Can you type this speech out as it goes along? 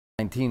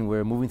19,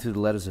 we're moving through the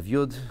letters of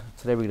Yud.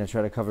 Today we're going to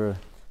try to cover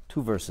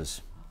two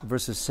verses,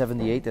 verses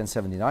 78 and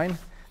 79,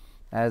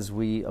 as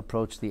we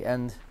approach the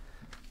end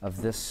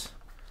of this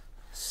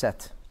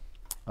set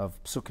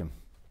of psukim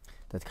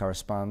that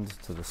correspond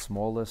to the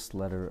smallest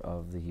letter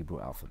of the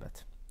Hebrew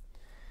alphabet.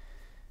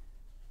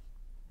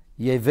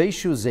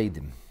 Yeveshu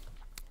Zaydim.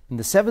 In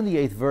the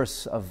 78th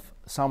verse of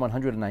Psalm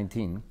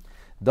 119,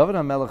 David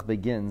HaMelech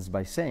begins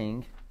by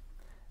saying,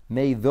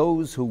 "May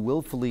those who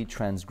willfully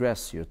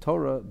transgress your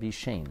Torah be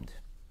shamed.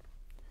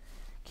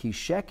 Ki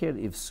sheker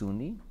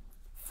ivsuni,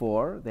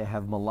 for they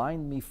have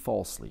maligned me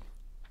falsely.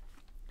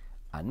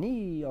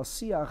 Ani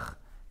osiach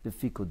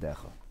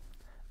b'fikudecha.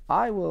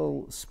 I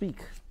will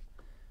speak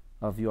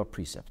of your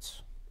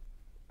precepts."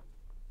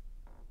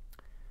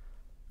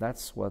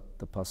 That's what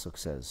the pasuk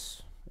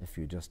says, if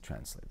you just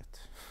translate it.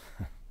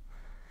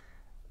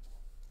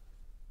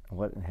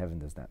 What in heaven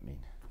does that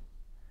mean?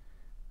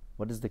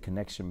 What is the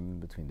connection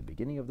between the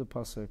beginning of the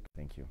pasuk?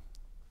 Thank you.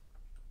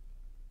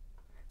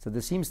 So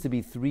there seems to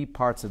be three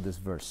parts of this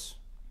verse.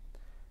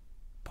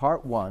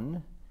 Part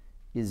one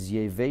is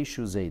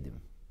Yeveshu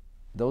Zaydim.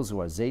 Those who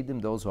are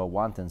Zaydim, those who are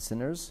wanton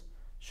sinners,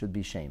 should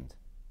be shamed.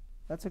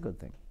 That's a good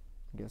thing.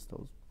 I guess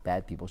those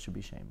bad people should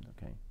be shamed,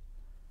 okay?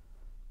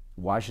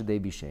 Why should they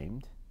be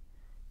shamed?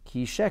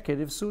 Ki sheker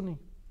ivsuni.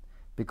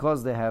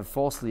 Because they have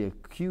falsely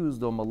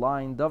accused or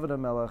maligned David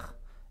HaMelech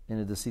in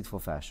a deceitful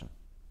fashion.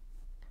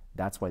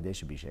 That's why they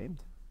should be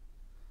shamed.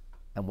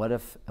 And what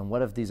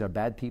if these are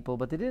bad people,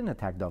 but they didn't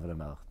attack David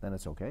HaMelech? Then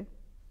it's okay.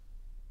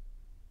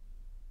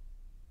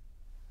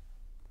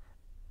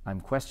 I'm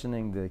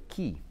questioning the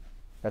key.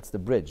 That's the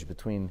bridge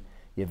between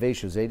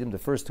Yeveshu Zaydim. The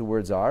first two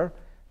words are,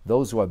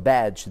 those who are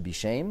bad should be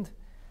shamed.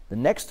 The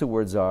next two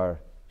words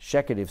are,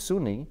 sheker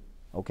ivsuni.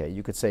 Okay,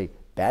 you could say,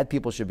 bad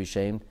people should be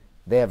shamed.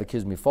 They have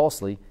accused me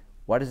falsely.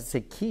 Why does it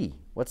say key?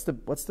 What's the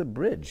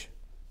bridge?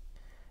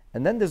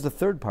 And then there's the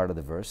third part of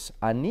the verse.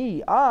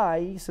 Ani,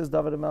 I, says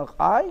David HaMelech,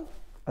 I,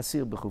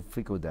 asir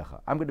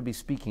b'fikudecha. I'm going to be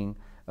speaking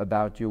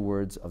about your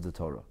words of the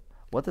Torah.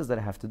 What does that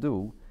have to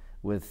do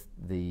with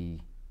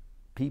the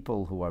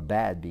people who are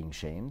bad being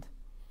shamed?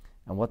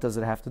 And what does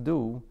it have to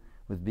do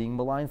with being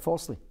maligned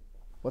falsely?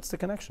 What's the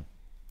connection?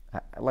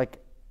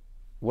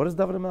 What is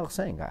David HaMelech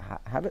saying?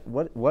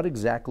 What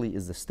exactly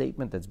is the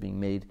statement that's being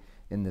made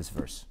in this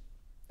verse?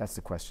 That's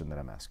the question that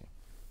I'm asking.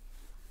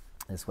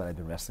 That's what I've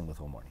been wrestling with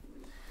all morning.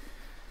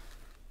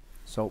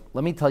 So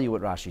let me tell you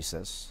what Rashi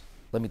says.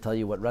 Let me tell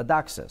you what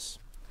Radak says.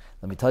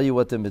 Let me tell you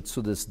what the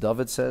Mitzudas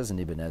David says in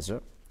Ibn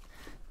Ezra.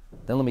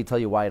 Then let me tell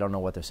you why I don't know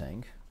what they're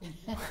saying.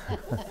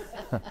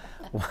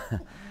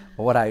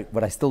 what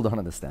I still don't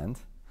understand.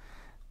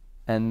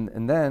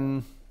 And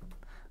then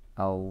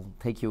I'll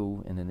take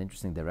you in an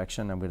interesting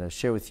direction. I'm going to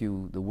share with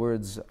you the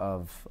words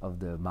of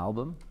the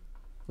Malbim,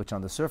 which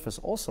on the surface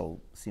also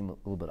seem a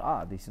little bit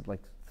odd. They seem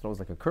like throws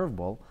like a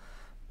curveball.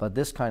 But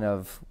this kind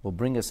of will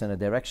bring us in a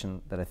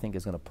direction that I think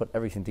is going to put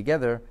everything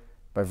together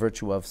by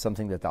virtue of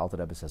something that the Alter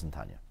Rebbe says in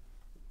Tanya.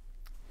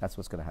 That's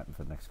what's going to happen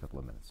for the next couple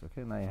of minutes.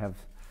 Okay, now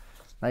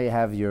you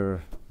have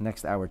your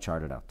next hour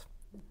charted out.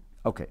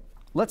 Okay,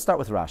 let's start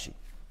with Rashi.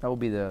 That will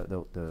be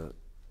the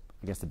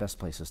I guess the best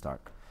place to start.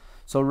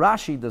 So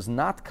Rashi does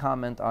not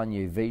comment on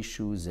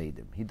Yeveshu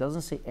Zaydim. He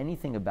doesn't say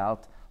anything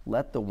about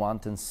let the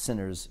wanton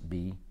sinners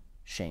be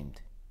shamed.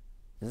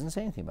 He doesn't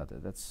say anything about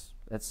that.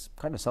 That's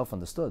kind of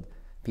self-understood.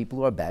 People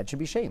who are bad should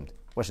be shamed.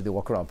 What, should they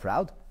walk around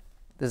proud?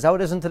 This is how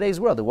it is in today's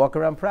world. They walk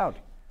around proud.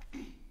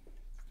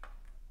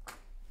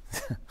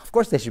 Of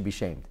course they should be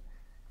shamed.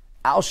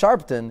 Al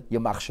Sharpton,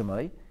 Yamach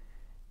Shemai,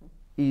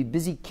 he's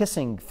busy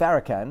kissing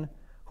Farrakhan,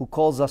 who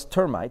calls us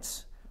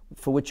termites,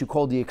 for which you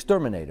call the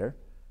exterminator,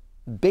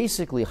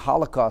 basically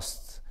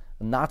Holocaust,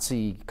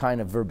 Nazi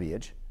kind of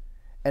verbiage,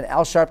 and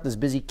Al Sharpton is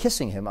busy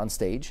kissing him on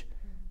stage,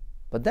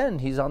 but then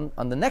he's on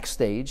the next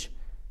stage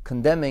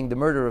condemning the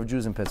murder of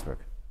Jews in Pittsburgh.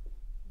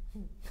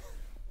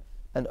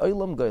 And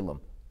oilam goilam.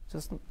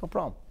 Just no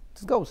problem.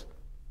 Just goes.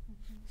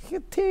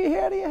 You tear your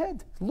hair out of your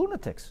head.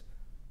 Lunatics.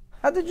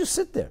 How did you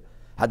sit there?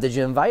 How did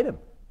you invite him?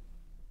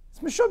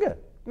 It's Meshuggah.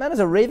 Man is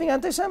a raving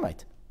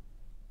anti-Semite.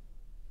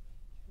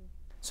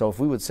 So if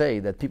we would say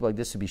that people like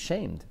this should be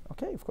shamed,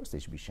 okay, of course they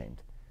should be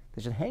shamed.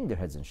 They should hang their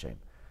heads in shame.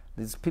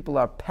 These people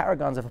are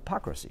paragons of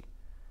hypocrisy.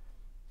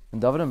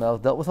 And David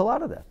HaMelech dealt with a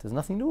lot of that. There's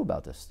nothing new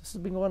about this. This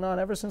has been going on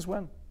ever since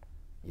when?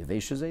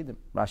 Yeveshu Zaydim.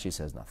 Rashi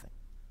says nothing.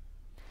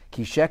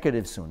 Ki sheker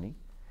ivsuni,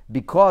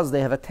 because they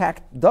have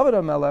attacked David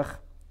HaMelech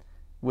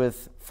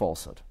with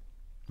falsehood,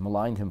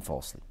 maligned him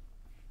falsely.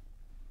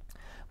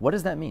 What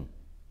does that mean?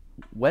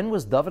 When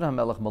was David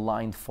HaMelech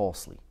maligned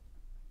falsely?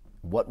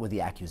 What were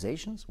the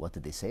accusations? What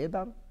did they say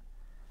about him?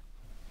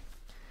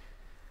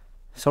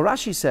 So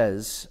Rashi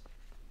says,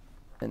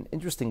 and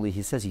interestingly,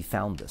 he says he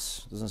found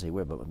this. It doesn't say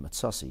where, but with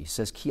Matsasi. He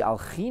says, Ki al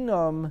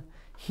chinam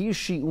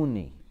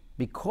hirshiuni,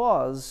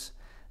 because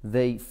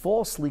they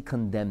falsely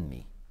condemned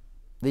me.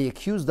 They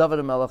accused David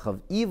HaMelech of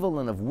evil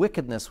and of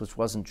wickedness, which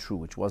wasn't true,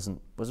 which wasn't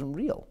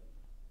real.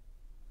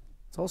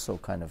 It's also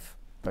kind of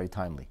very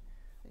timely,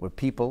 where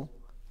people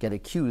get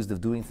accused of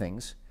doing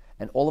things,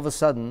 And all of a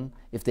sudden,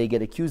 if they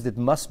get accused, it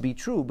must be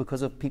true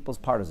because of people's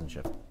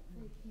partisanship.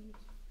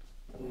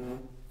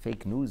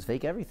 Fake news,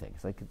 fake everything.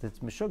 It's like it's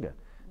meshuggah.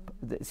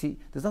 See,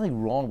 there's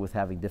nothing wrong with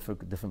having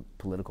different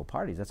political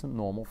parties. That's a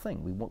normal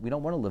thing. We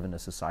don't want to live in a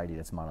society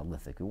that's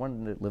monolithic. We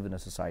want to live in a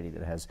society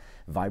that has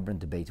vibrant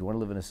debate. We want to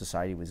live in a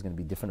society where there's going to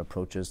be different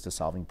approaches to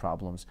solving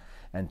problems,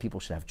 and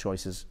people should have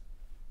choices.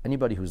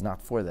 Anybody who's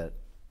not for that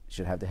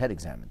should have their head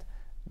examined.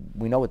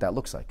 We know what that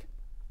looks like.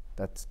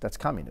 That's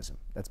communism.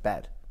 That's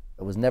bad.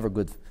 It was never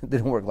good. It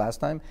didn't work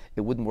last time.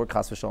 It wouldn't work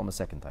chas v'shalom a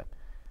second time.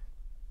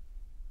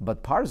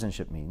 But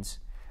partisanship means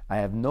I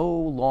have no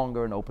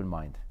longer an open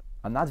mind.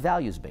 I'm not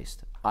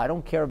values-based. I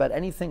don't care about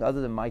anything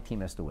other than my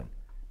team has to win.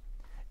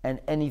 And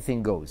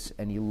anything goes.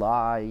 Any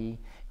lie,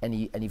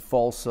 any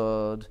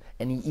falsehood,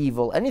 any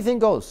evil, anything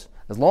goes.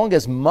 As long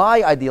as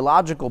my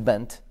ideological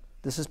bent,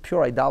 this is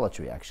pure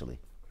idolatry actually,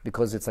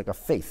 because it's like a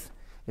faith.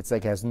 It's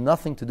like it has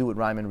nothing to do with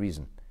rhyme and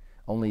reason.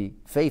 Only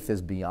faith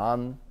is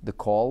beyond the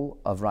call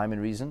of rhyme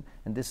and reason,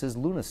 and this is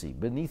lunacy,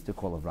 beneath the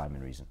call of rhyme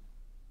and reason.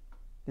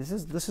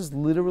 This is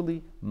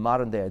literally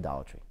modern-day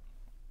idolatry.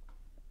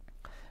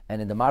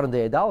 And in the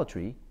modern-day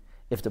idolatry,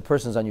 if the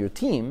person's on your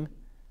team,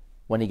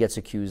 when he gets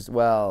accused,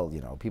 well,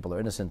 people are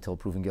innocent until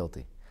proven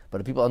guilty. But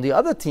the people on the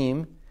other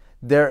team,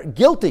 they're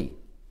guilty.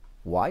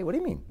 Why? What do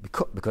you mean?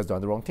 Because they're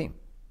on the wrong team.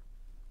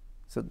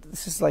 So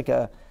this is like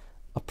a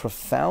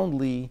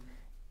profoundly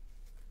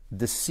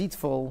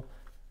deceitful,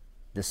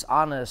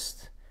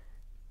 dishonest,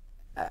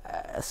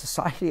 a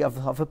society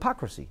of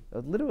hypocrisy.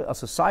 Literally a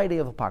society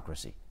of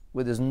hypocrisy,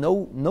 where there's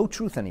no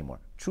truth anymore.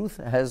 Truth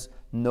has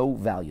no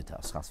value to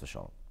us, chas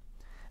v'shalom.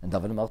 And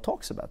David HaMelech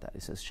talks about that. He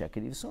says,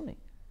 Shekeri v'suni.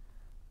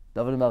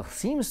 David HaMelech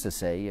seems to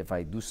say, if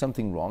I do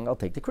something wrong, I'll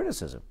take the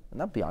criticism.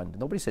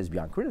 Nobody says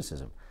beyond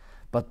criticism.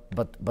 But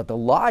the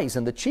lies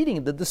and the cheating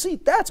and the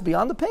deceit, that's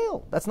beyond the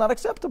pale. That's not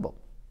acceptable.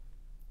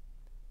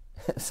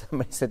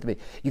 Somebody said to me,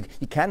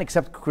 you can't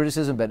accept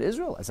criticism about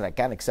Israel. I said, I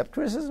can't accept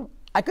criticism.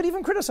 I could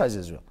even criticize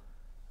Israel.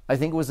 I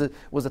think it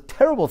was a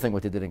terrible thing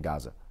what they did in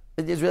Gaza.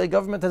 The Israeli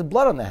government has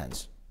blood on their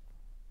hands.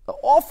 An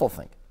awful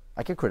thing.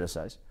 I can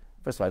criticize.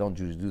 First of all, I don't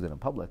usually do that in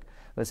public.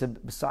 But I said,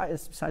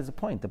 besides the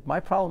point, that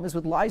my problem is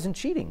with lies and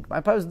cheating. My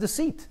problem is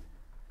deceit.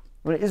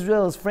 When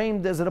Israel is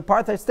framed as an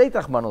apartheid state,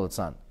 Rahman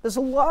al-Litzan, there's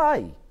a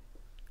lie.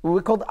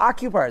 We're called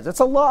occupiers. That's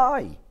a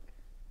lie.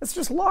 That's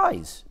just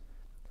lies.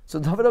 So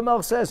David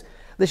HaMelech says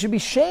they should be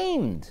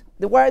shamed.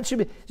 They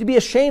should be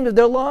ashamed of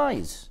their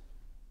lies.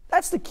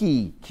 That's the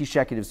key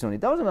shekid of Sunni.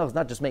 David HaMelech is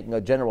not just making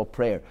a general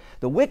prayer.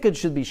 The wicked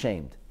should be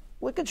shamed.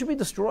 Wicked should be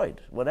destroyed.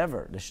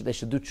 Whatever. They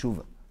should do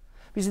tshuva.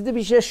 He said to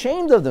be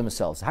ashamed of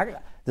themselves.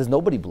 Does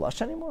nobody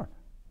blush anymore?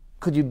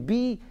 Could you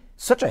be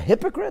such a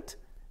hypocrite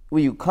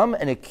where you come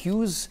and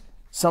accuse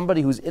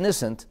somebody who's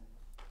innocent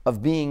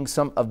of being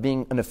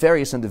a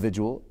nefarious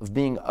individual, of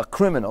being a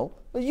criminal?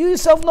 But you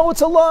yourself know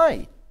it's a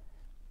lie.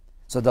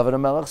 So David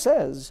HaMelech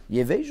says,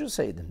 Yeveshu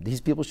Seidim,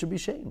 these people should be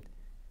shamed.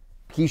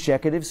 Ki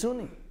shekeriv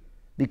Sunni,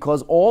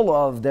 because all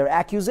of their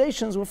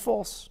accusations were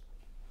false.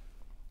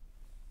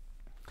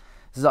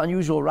 This is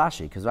unusual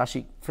Rashi, because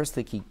Rashi, first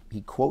thing,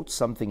 he quotes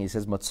something, he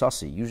says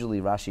Matzasi.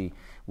 Usually Rashi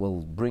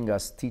will bring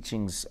us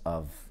teachings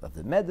of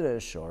the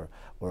Medrash or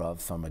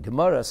from a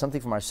Gemara,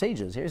 something from our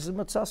sages. Here he says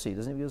Matzasi, he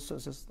doesn't even use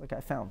just like I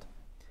found.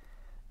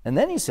 And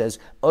then he says,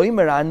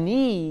 Oimer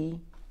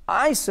ani,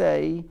 I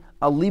say,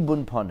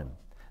 alibun panim.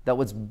 That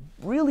what's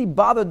really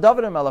bothered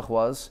David HaMelech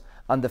was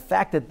on the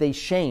fact that they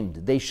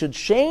shamed. They should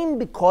shame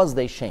because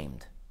they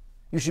shamed.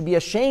 You should be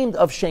ashamed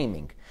of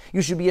shaming.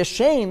 You should be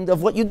ashamed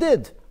of what you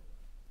did.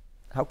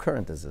 How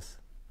current is this?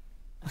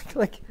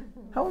 Like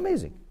how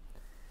amazing.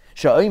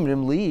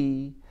 Sha'imrim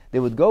li, they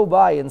would go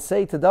by and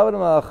say to David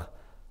HaMelech,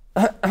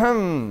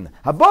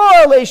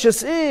 Habar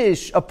leishas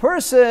ish, a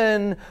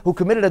person who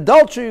committed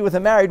adultery with a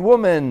married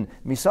woman,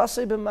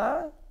 misase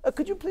b'ma.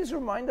 Could you please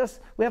remind us?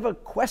 We have a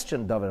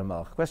question, David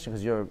HaMelech. Question,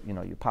 because you're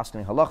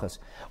passing halachas.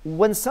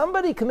 When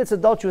somebody commits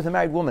adultery with a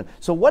married woman,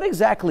 so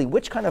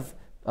which kind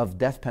of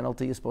death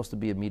penalty is supposed to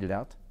be meted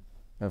out?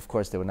 And of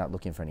course, they were not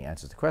looking for any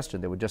answers to the question.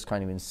 They were just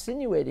kind of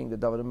insinuating that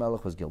David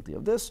HaMelech was guilty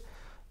of this.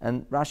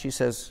 And Rashi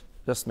says,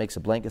 just makes a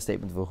blanket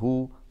statement,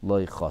 V'hu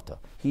lo chata.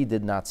 He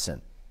did not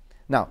sin.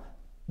 Now,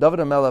 David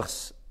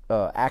HaMelech's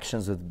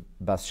actions with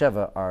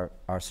Bathsheba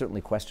are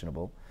certainly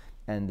questionable,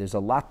 and there's a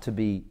lot to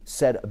be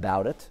said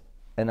about it.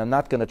 And I'm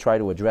not going to try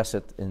to address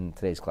it in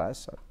today's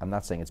class. I'm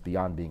not saying it's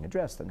beyond being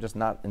addressed. I'm just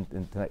not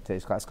in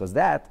today's class, because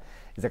that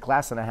is a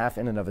class and a half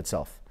in and of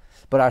itself.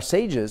 But our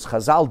sages,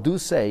 Chazal, do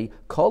say,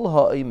 Kol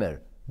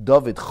ha'omer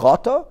David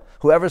chata,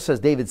 whoever says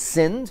David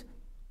sinned,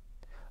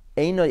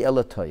 Einoi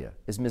elatoya,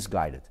 is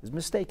misguided, is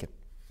mistaken.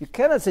 You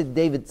cannot say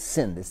David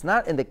sinned. It's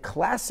not in the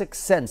classic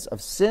sense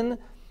of sin.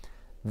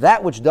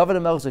 That which David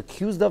HaMelech is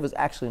accused of is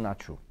actually not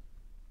true.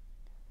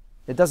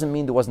 It doesn't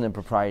mean there wasn't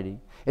impropriety.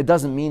 It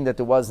doesn't mean that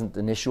there wasn't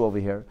an issue over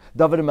here.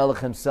 David HaMelech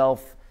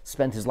himself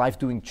spent his life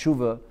doing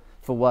tshuva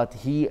for what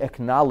he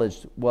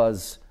acknowledged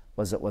was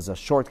a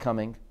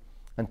shortcoming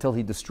until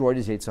he destroyed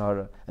his Yetzer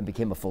Hara and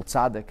became a full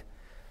tzaddik.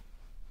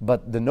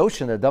 But the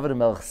notion that David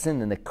HaMelech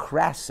sinned in a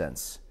crass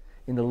sense,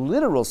 in the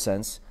literal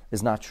sense,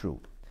 is not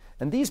true.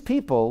 And these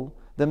people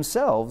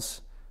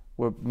themselves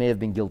may have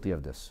been guilty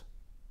of this.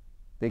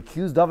 They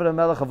accused David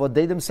HaMelech of what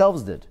they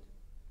themselves did.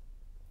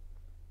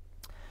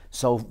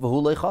 So,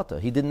 v'hu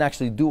leichata, he didn't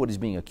actually do what he's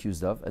being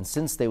accused of, and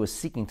since they were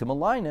seeking to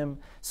malign him,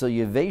 so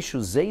yeveshu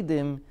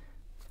zaydim,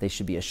 they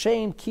should be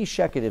ashamed, ki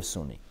sheketiv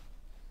suni.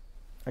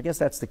 I guess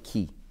that's the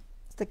key.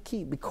 It's the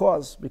key,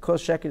 because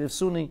sheketiv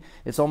suni,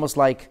 it's almost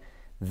like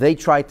they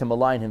tried to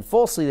malign him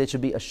falsely, they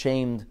should be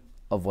ashamed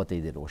of what they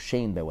did, or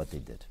shamed by what they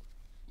did.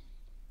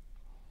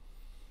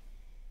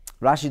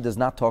 Rashi does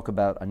not talk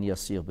about ani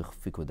asir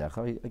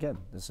b'fikudecha. Again,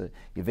 this is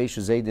yeveshu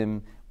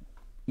zaydim,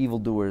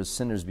 evildoers,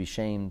 sinners be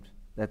shamed.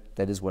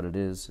 That is what it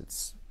is.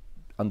 It's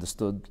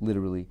understood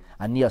literally.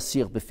 Ani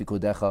asir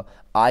b'fikudecha.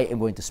 I am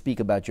going to speak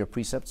about your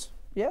precepts.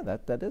 Yeah,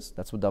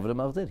 that's what David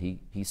HaMelech did.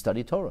 He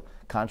studied Torah,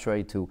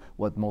 contrary to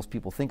what most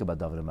people think about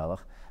David HaMelech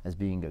as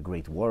being a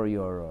great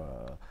warrior,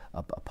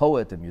 a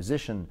poet, a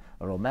musician,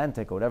 a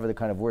romantic, or whatever the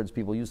kind of words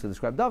people use to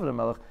describe David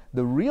HaMelech.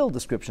 The real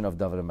description of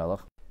David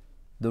HaMelech,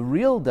 the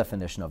real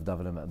definition of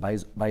David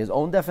HaMelech, by his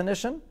own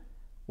definition,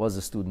 was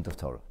a student of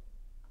Torah.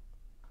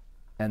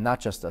 And not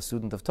just a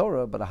student of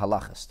Torah, but a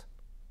halachist.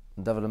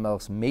 David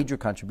HaMelech's major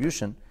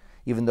contribution,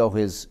 even though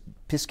his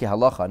Piskei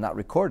Halacha are not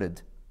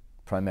recorded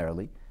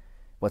primarily,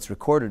 what's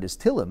recorded is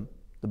Tehillim,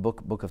 the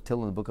book of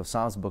Tehillim, the book of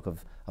Psalms, the book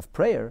of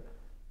prayer,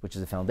 which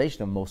is the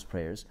foundation of most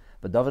prayers.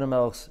 But David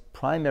HaMelech's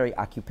primary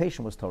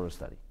occupation was Torah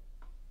study.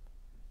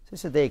 So he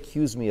said, they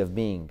accuse me of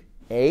being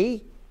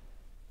ani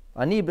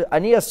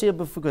asir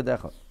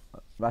b'fukadecha.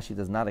 Rashi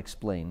does not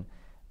explain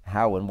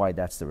how and why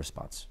that's the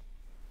response.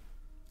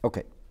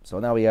 Okay, so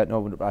now we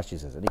know what Rashi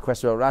says. Any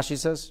question about what Rashi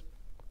says?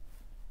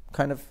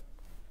 Kind of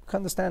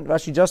understand.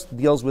 Rashi just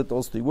deals with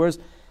those three words.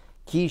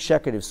 Ki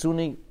sheketiv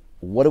suni.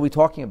 What are we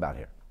talking about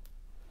here?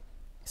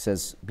 He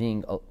says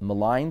being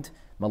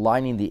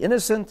maligning the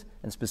innocent,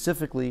 and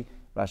specifically,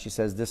 Rashi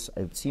says this,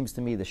 it seems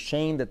to me, the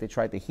shame that they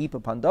tried to heap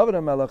upon David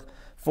HaMelech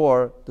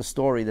for the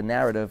story, the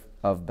narrative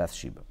of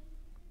Bathsheba.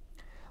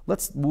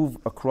 Let's move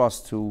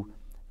across to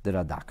the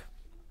Radak.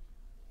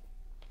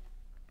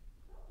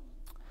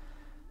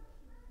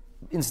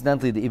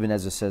 Incidentally, the Ibn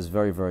Ezra says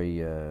very,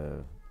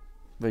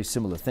 very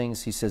similar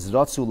things. He says,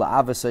 Ratzu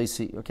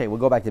la'avasaisi. Okay, we'll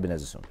go back to Ibn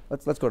Ezra soon.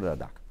 Let's go to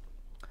Radak.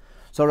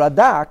 So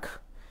Radak,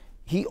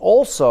 he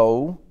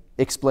also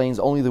explains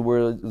only the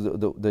word.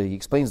 He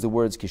explains the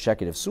words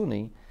kisheketiv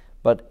suni,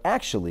 but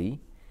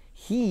actually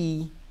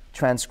he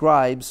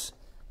transcribes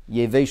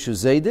yeveshu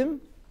zaydim,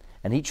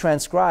 and he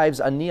transcribes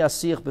ani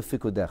asir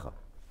b'fikudecha,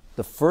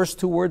 the first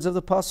two words of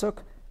the pasuk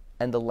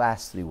and the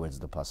last three words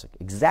of the pasuk.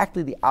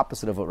 Exactly the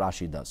opposite of what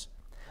Rashi does.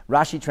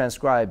 Rashi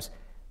transcribes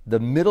the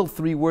middle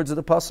three words of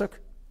the pasuk.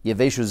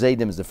 Yeveshu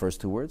zaydim is the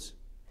first two words.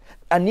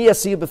 Ani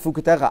asir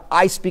b'fukatecha,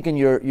 I speak in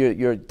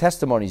your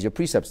testimonies, your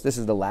precepts. This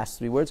is the last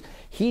three words.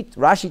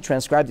 Rashi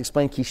transcribed,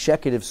 explained ki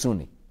sheketiv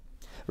suni.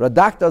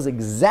 Radak does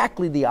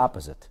exactly the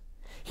opposite.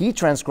 He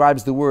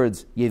transcribes the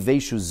words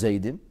yeveshu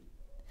zaydim,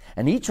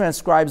 and he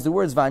transcribes the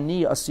words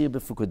v'ani asir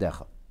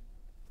b'fukadecha.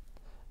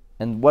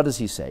 And what does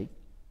he say?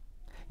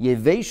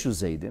 Yeveshu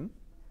zaydim,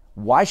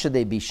 why should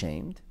they be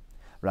shamed?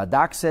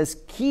 Radak says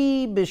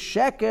ki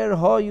b'sheker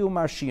hoyu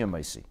marshiyam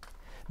maisi,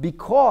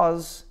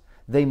 because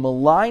they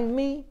maligned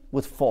me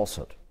with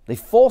falsehood. They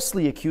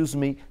falsely accused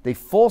me. They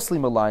falsely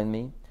maligned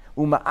me.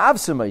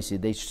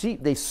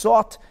 They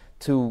sought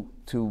to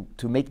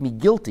make me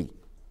guilty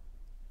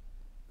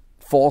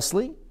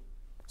falsely.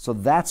 So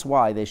that's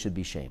why they should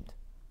be shamed.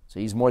 So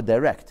he's more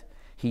direct.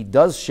 He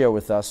does share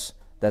with us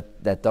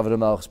that David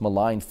HaMelech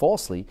maligned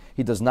falsely.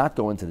 He does not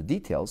go into the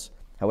details.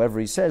 However,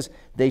 he says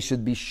they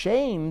should be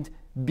shamed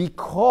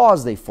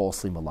because they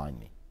falsely maligned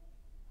me.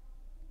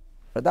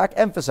 Radak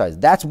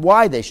emphasized that's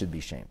why they should be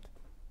shamed.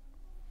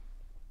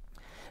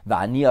 But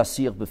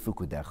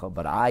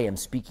I am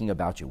speaking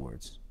about your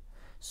words.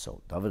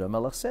 So David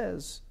HaMelech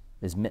says,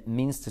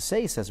 means to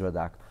say, says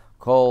Radak,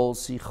 Kol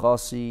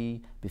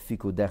sichasi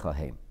b'fikudecha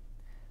heim.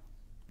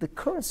 The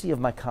currency of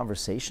my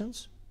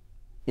conversations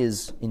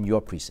is in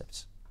your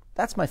precepts.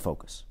 That's my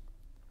focus.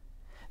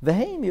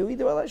 V'heim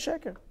yu'idu alai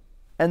sheker.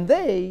 And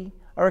they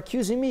are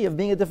accusing me of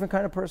being a different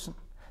kind of person.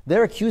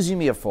 They're accusing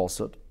me of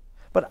falsehood.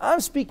 But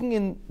I'm speaking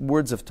in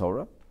words of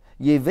Torah.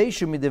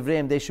 Yeveshu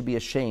midivreim, they should be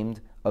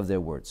ashamed of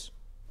their words.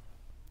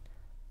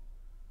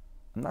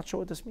 I'm not sure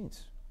what this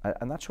means.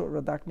 I'm not sure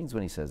what Radak means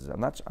when he says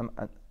this.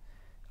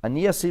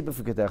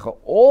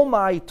 All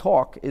my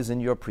talk is in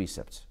your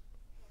precepts.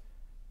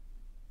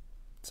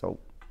 So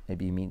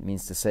maybe he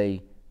means to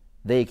say,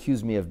 they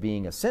accuse me of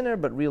being a sinner,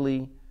 but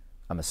really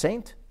I'm a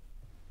saint.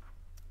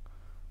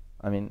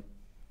 I mean,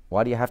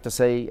 why do you have to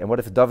say, and what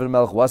if David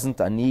HaMelech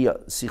wasn't ani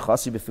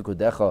sichasi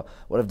b'fikudecha?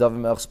 What if David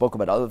HaMelech spoke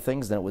about other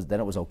things, then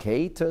it was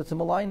okay to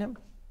malign him?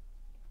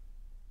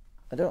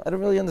 I don't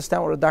really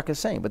understand what Radak is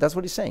saying, but that's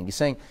what he's saying. He's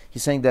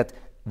saying that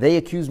they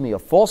accuse me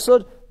of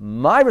falsehood.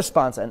 My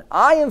response, and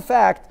I in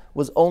fact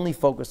was only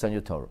focused on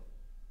your Torah.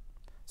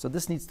 So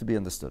this needs to be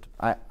understood.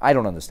 I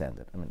don't understand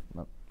it. I mean,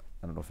 I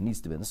don't know if it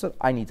needs to be understood.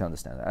 I need to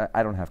understand it.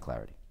 I don't have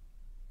clarity.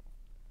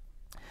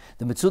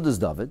 The Metzudas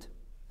David,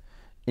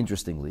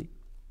 interestingly,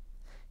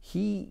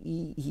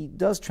 he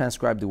does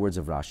transcribe the words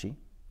of Rashi.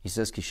 He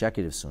says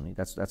kisheketiv suni.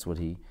 That's what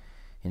he,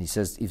 and he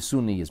says if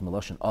suni is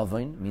meloshen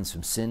avon, means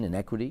from sin,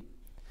 inequity,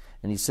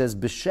 and he says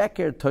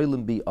b'sheker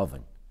toilim bi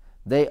avon.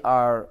 They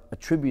are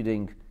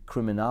attributing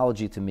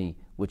criminology to me,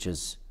 which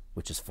is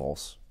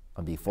false.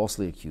 I'm being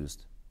falsely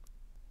accused.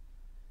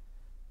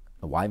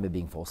 Why am I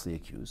being falsely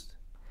accused?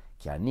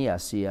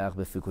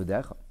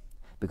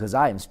 Because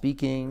I am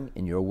speaking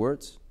in your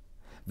words.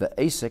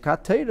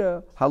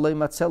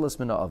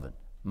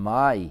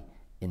 My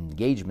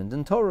engagement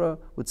in Torah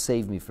would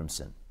save me from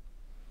sin.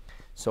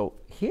 So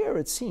here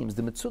it seems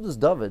the Metzudas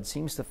David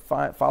seems to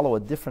follow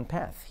a different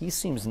path. He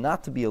seems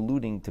not to be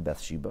alluding to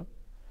Bathsheba,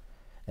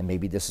 and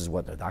maybe this is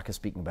what Radak is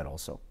speaking about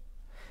also.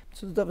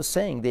 Metzudas David is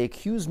saying, they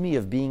accuse me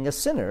of being a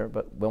sinner,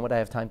 but when would I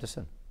have time to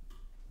sin?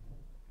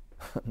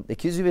 They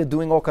accuse me of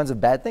doing all kinds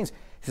of bad things.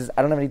 He says,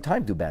 I don't have any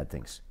time to do bad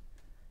things.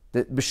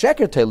 They're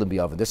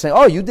saying,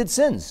 oh, you did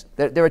sins.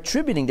 They're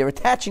attributing, they're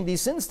attaching these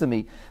sins to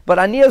me. But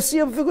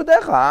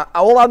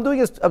all I'm doing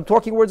is I'm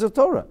talking words of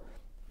Torah.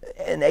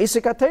 I'm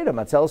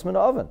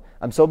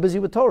so busy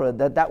with Torah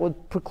that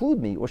would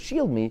preclude me or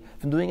shield me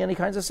from doing any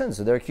kinds of sins.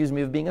 So they're accusing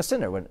me of being a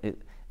sinner. When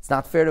it's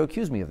not fair to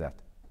accuse me of that.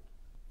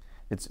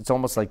 It's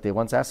almost like they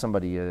once asked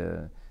somebody,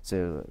 no,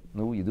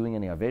 you doing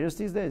any Avedas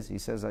these days? He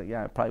says,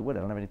 yeah, I probably would.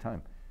 I don't have any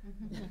time.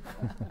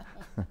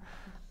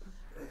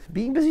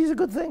 Being busy is a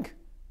good thing.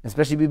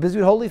 Especially be busy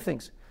with holy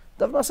things.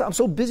 I'm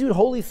so busy with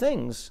holy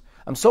things.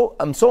 I'm so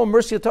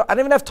immersed in Torah. I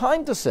don't even have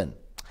time to sin.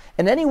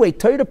 And anyway,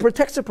 Torah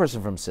protects a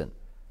person from sin.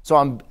 So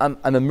I'm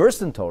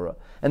immersed in Torah,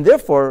 and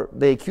therefore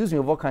they accuse me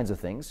of all kinds of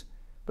things.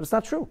 But it's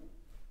not true.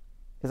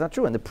 It's not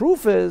true. And the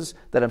proof is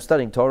that I'm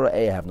studying Torah.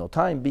 A, I have no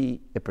time.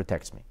 B, it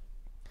protects me.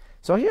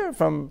 So here,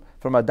 from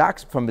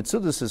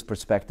Metzudas'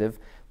 perspective,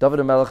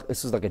 David HaMelech,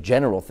 this is like a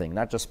general thing,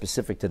 not just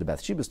specific to the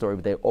Bathsheba story,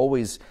 but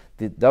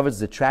David's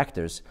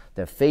detractors,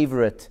 their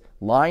favorite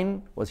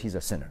line was he's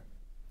a sinner.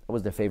 That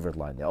was their favorite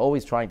line. They're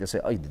always trying to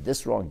say, oh, you did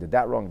this wrong, did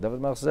that wrong.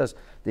 David HaMelech says,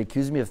 they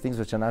accuse me of things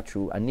which are not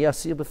true. I'm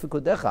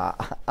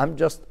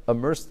just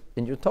immersed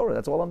in your Torah.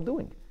 That's all I'm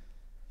doing.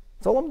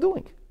 That's all I'm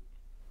doing.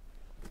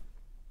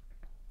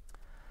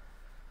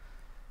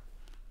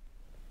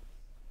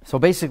 So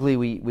basically,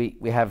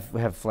 we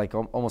have like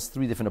almost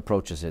three different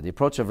approaches here. The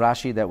approach of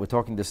Rashi that we're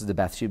talking, this is the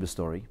Bathsheba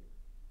story.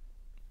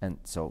 And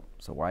so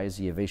why is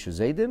he Yeveshu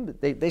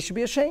Zaydim? They should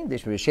be ashamed. They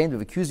should be ashamed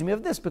of accusing me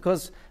of this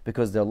because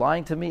they're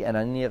lying to me. And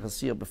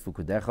Rashi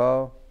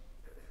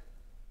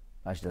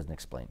doesn't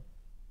explain.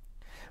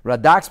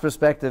 Radak's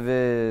perspective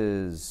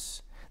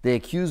is they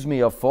accuse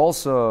me of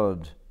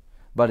falsehood,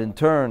 but in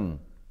turn,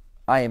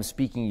 I am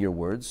speaking your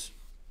words.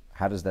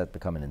 How does that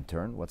become an in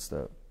turn?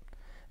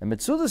 And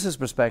Metzudas'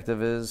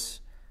 perspective is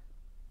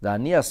the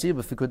Ani Asir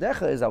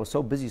B'Fikudecha is I was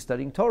so busy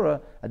studying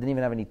Torah, I didn't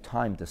even have any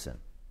time to sin.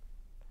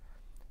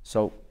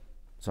 So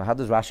how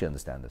does Rashi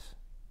understand this?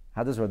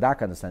 How does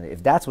Radak understand it?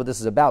 If that's what this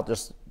is about,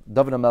 just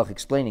David HaMelech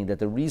explaining that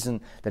the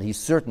reason that he's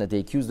certain that they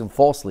accused him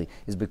falsely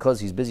is because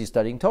he's busy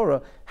studying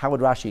Torah, how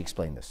would Rashi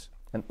explain this?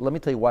 And let me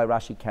tell you why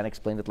Rashi can't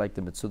explain it like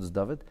the Metzudas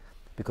David.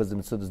 Because the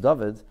Metzudas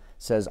David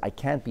says, I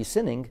can't be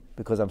sinning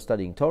because I'm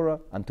studying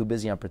Torah, I'm too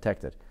busy, I'm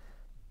protected.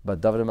 But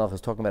David HaMelech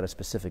is talking about a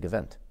specific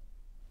event.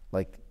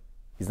 Like,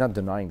 he's not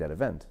denying that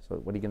event. So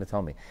what are you going to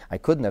tell me? I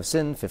couldn't have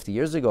sinned 50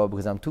 years ago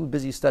because I'm too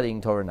busy studying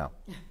Torah now.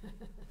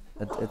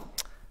 It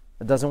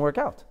doesn't work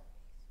out.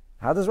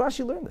 How does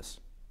Rashi learn this?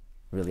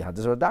 Really, how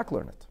does Radak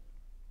learn it?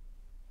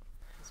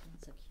 Because when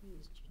it's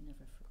accused,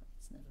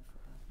 it's never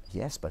forgotten.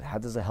 Yes, but how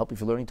does it help if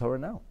you're learning Torah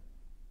now?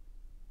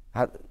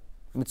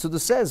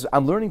 Metzudas says,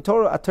 I'm learning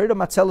Torah, Torah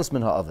matzelis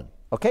min ha'oven.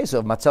 Okay, so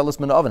if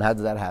matzelis min ha'oven, how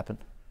did that happen?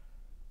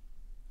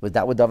 Was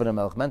that what David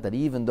HaMelech meant? That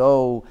even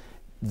though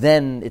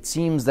then it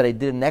seems that I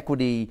did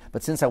inequity,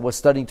 but since I was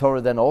studying Torah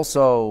then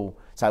also,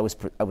 so I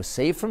was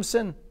saved from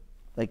sin?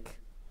 Like,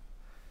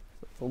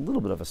 it's a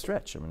little bit of a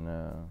stretch. I mean,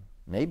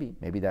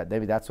 maybe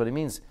that's what it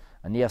means.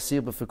 Ani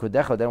asir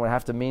b'fikudecha, then would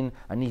have to mean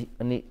ani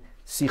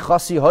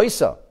sichasi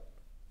hoisa.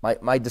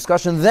 My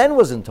discussion then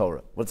was in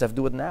Torah. What does that have to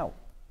do with now?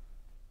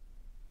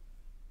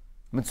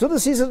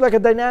 Metzudas sees it like a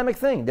dynamic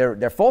thing.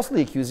 They're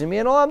falsely accusing me,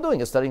 and all I'm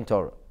doing is studying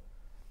Torah.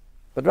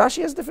 But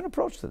Rashi has a different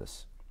approach to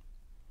this.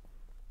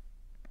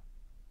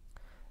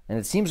 And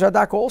it seems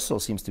Radak also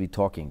seems to be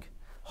talking.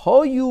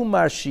 Hoyu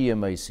marshiyah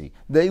meisi.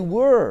 They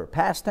were,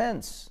 past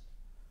tense.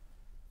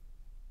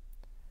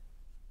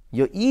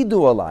 Yo'idu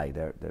alai.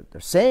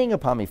 They're saying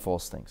upon me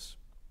false things.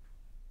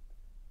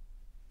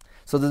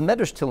 So the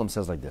Medrash Tehillim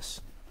says like this.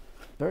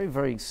 Very,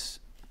 very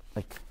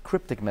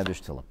cryptic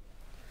Medrash Tehillim.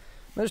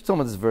 Medrash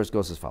Tehillim, this verse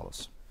goes as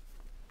follows.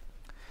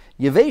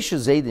 Yeveshu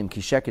zaydim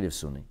ki sheketiv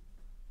suni.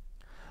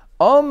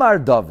 Omar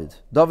David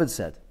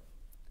said,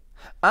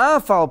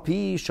 Afal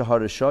pi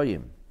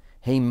shaharashayim,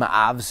 hey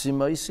ma'avsim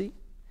oisi,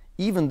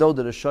 even though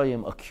the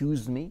Rashayim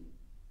accused me,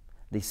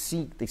 they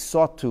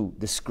sought to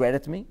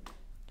discredit me,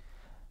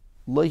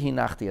 lo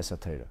hinachti es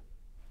haTorah.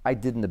 I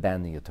didn't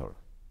abandon your Torah.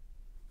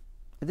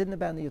 I didn't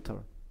abandon your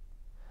Torah.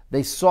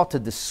 They sought to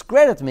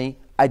discredit me,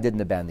 I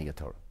didn't abandon your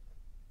Torah.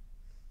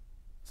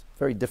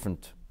 very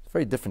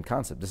different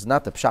concept. This is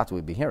not the pshat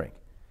we'd be hearing.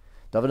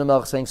 David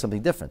HaMelech saying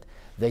something different.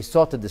 They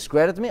sought to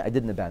discredit me, I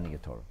didn't abandon the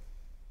Torah.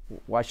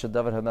 Why should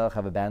David HaMelech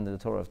have abandoned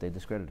the Torah if they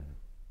discredited him?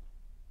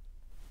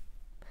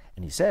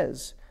 And he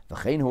says,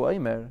 V'chein hu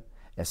omer,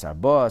 es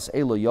arba'as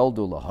elo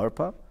yoldu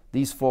laharpa,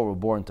 these four were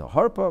born to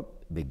harpa,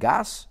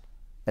 bigas,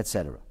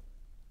 etc.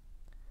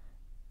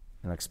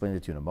 And I'll explain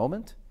it to you in a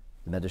moment.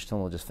 The Medrash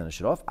Talmud will just finish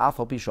it off. Af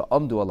al pisha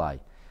amdu alai,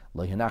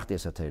 lo hinachti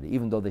es ha-Torah.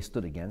 Even though they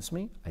stood against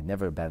me, I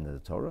never abandoned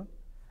the Torah.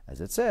 As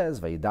it says,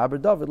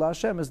 Vayidaber David la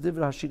Hashem, as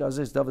Divrei Hashir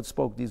Aziz, David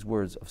spoke these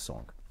words of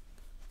song.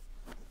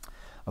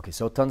 Okay,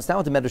 so to understand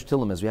what the Medrash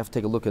Tehillim is, we have to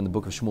take a look in the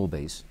book of Shmuel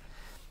Beis,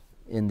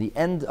 in the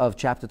end of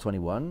chapter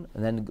 21,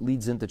 and then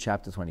leads into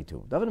chapter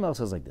 22. David HaMelech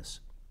says like this.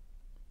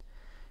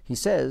 He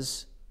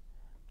says,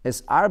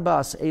 Es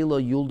arbas elo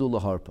yuldu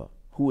laharpa.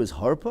 Who is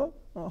harpa?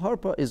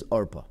 Harpa is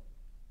Arpa.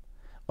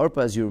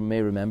 Arpa, as you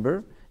may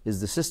remember, is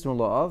the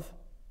sister-in-law of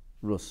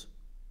Rus.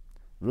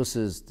 Rus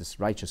is this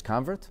righteous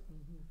convert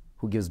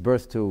who gives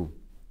birth to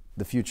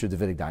the future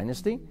Davidic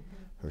dynasty.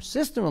 Her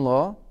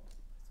sister-in-law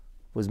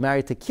was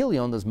married to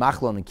Kilion. There's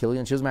Machlon and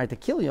Kilion. She was married to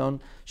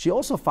Kilion. She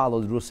also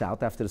followed Rus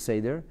out after the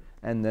Seder,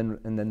 and then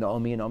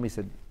Naomi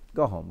said,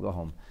 "Go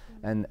home."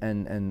 And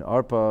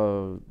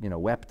Arpa,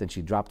 wept, and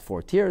she dropped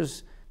 4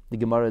 tears. The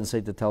Gemara in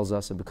Sotah tells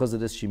us, and because of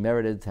this, she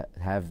merited to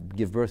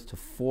give birth to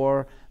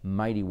 4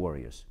 mighty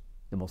warriors.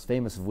 The most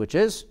famous of which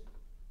is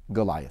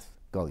Goliath.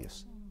 David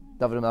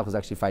HaMelech was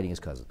actually fighting his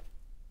cousin.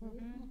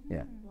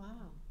 Yeah. Wow.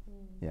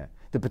 Yeah.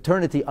 The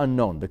paternity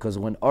unknown, because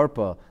when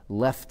Arpa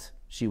left,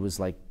 she was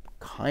like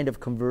kind of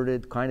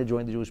converted, kind of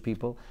joined the Jewish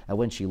people. And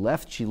when she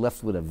left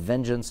with a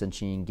vengeance, and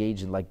she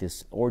engaged in like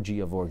this orgy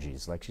of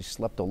orgies. Like she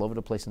slept all over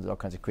the place and did all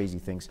kinds of crazy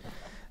things.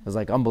 It was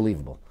like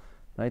unbelievable.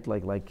 Right?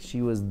 Like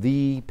she was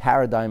the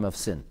paradigm of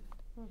sin.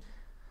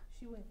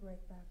 She went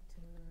right back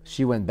to...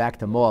 She went back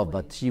to Moab,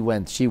 but she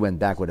went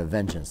back with a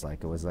vengeance.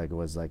 Like it was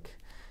like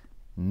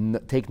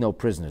take no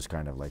prisoners,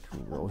 kind of like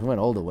we went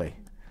all the way.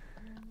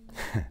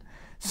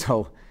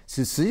 So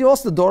she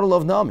also the daughter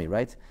of Naomi,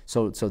 right?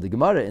 So the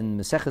Gemara in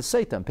Maseches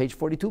Sotah on page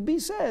 42b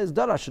says,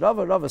 Darash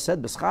Rava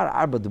said, B'schar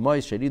arba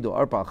d'mois sheridu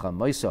arpa al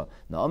chamoisa.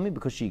 Naomi,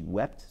 because she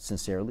wept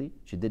sincerely,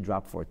 she did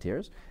drop 4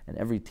 tears, and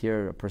every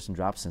tear a person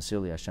drops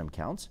sincerely, Hashem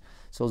counts.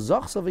 So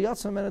Zachsa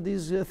v'yatzam and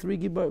these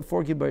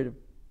 4 gibayrim.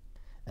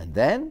 And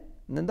then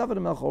David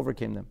HaMelech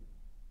overcame them.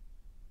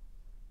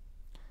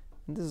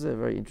 And this is a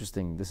very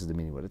interesting, this is the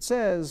meaning of what it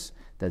says,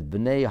 that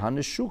B'nai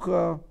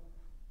Hanashuka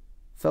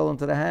fell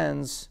into the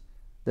hands,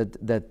 that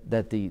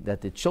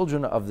the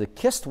children of the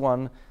kissed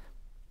one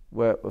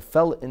we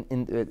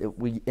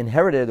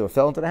inherited or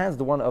fell into the hands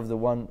the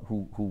one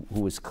who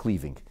was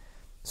cleaving.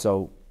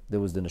 So there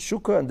was the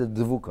Nashuka and the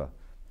Devuka.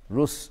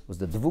 Rus was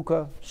the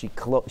Devuka,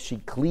 she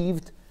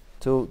cleaved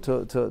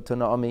to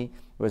Naomi,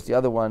 whereas the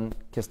other one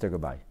kissed her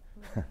goodbye.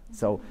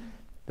 So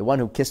the one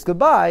who kissed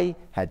goodbye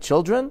had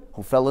children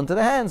who fell into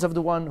the hands of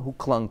the one who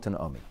clung to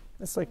Naomi.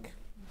 It's like,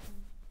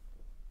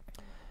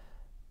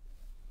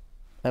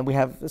 and we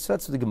have, so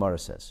that's what the Gemara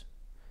says.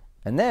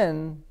 And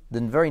then the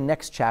very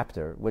next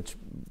chapter, which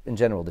in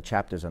general the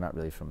chapters are not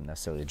really from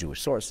necessarily a Jewish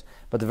source,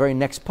 but the very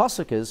next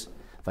pasuk is,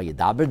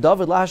 Vayidaber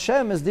David la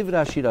Hashem as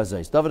Divrei Hashir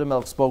Azais. David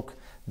HaMelech spoke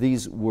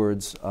these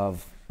words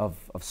of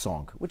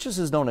song, which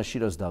is known as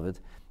Shiras David,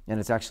 and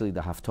it's actually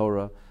the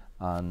Haftorah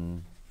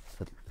on,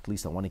 at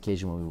least on one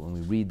occasion when we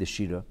read the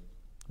Shira,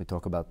 we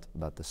talk about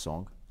the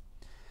song.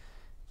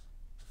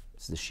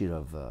 It's the Shira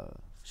of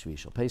Shvi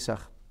Shel Pesach.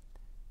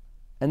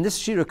 And this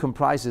Shira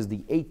comprises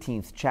the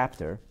 18th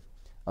chapter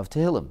of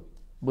Tehillim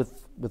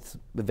with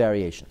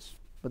variations.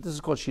 But this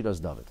is called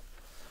Shiras David.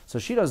 So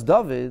Shiras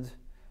David,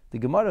 the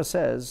Gemara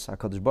says,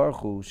 HaKadosh Baruch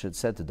Hu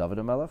said to David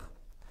HaMelech,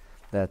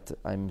 that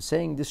I'm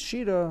saying this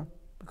Shira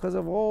because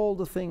of all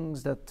the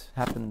things that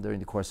happened during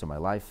the course of my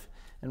life.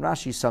 And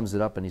Rashi sums it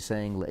up and he's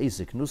saying,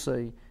 Le'ezik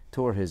Nusay,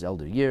 toward his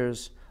elder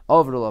years,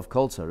 Overall of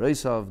Kol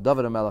Tzareisav,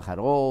 David HaMelech had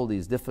all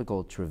these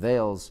difficult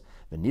travails,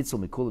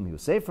 V'nitzul Mikulim, he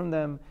was saved from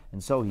them,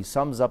 and so he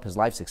sums up his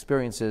life's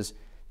experiences,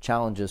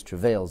 challenges,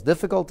 travails,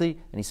 difficulty,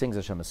 and he sings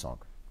Hashem a song.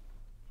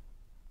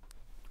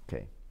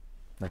 Okay,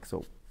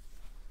 so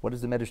what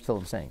is the Medrash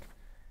Tehillim saying?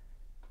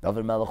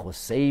 David HaMelech was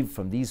saved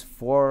from these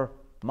 4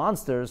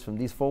 monsters, from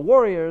these 4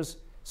 warriors,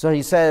 so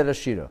he said a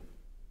shira.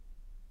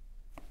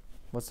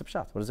 What's the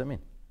pshat? What does that mean?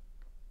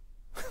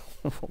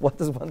 What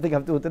does one thing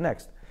have to do with the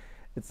next?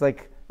 It's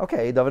like,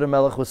 okay, David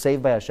HaMelech was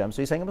saved by Hashem,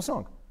 so he sang him a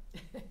song.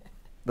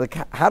 Like,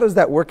 how does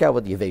that work out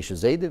with Yevesha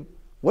Zaydim?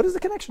 What is the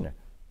connection there?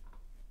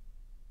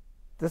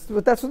 That's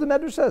what the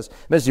Medrash says.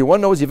 Medrash, you want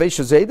to know what's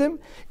Yevesha Zaydim?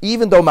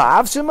 Even though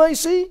Ma'avsim I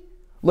see,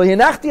 Lo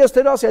Hinachti as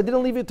Torah, I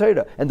didn't leave your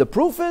Torah. And the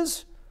proof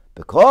is,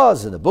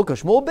 because in the book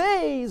of Shmuel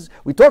Beis,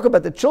 we talk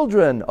about the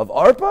children of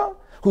Arpa,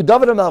 who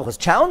David HaMelech was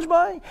challenged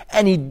by,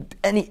 and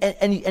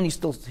he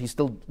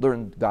still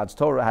learned God's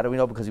Torah. How do we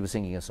know? Because he was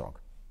singing a song.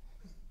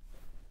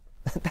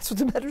 That's what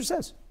the Medrash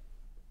says.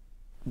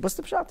 What's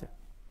the pshat there?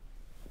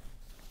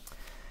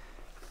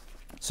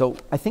 So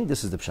I think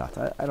this is the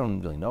pshat. I don't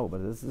really know,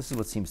 but this is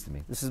what seems to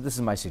me. This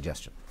is my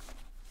suggestion.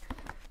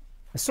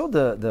 I saw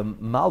the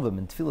Malbim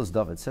in Tfilas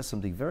David says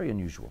something very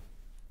unusual.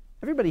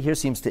 Everybody here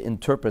seems to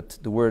interpret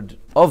the word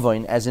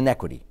ovoin as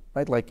inequity,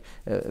 right? Like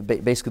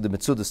basically the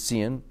Metzudas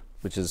Tzion,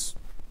 which is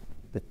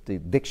the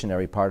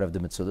dictionary part of the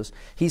Metzudas.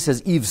 He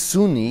says,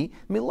 Ivsuni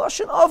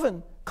miloshin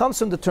oven, comes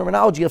from the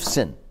terminology of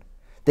sin.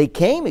 They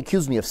came,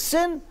 accused me of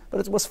sin, but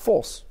it was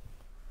false.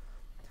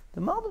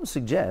 The Malbim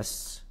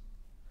suggests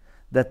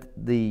that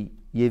the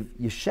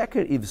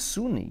Yesheker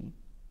Ivsuni,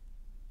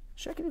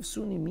 Sheker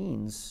Ivsuni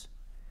means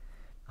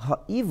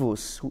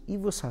ha'ivus, hu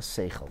ivus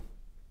ha'seichel.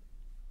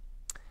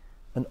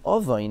 An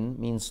ovain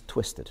means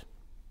twisted.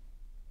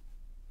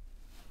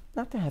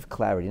 Not to have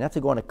clarity, not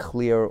to go on a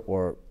clear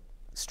or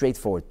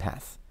straightforward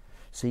path.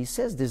 So he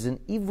says there's an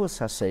ivus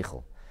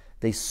ha'seichel.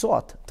 They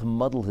sought to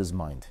muddle his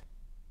mind.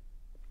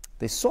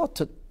 They sought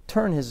to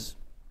turn his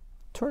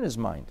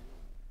mind.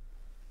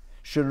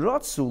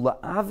 Sheratzu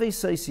la'ave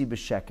saisi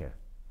b'sheker.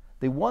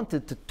 They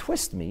wanted to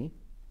twist me,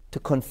 to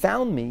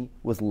confound me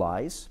with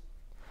lies.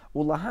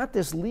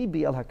 Ulahates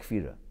libi al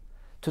hakfira,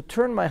 to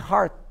turn my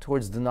heart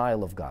towards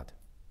denial of God.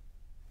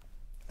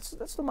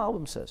 That's the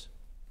Malbim says.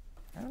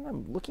 I don't know,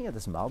 I'm looking at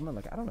this Malbim, I'm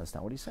like, I don't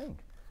understand what he's saying.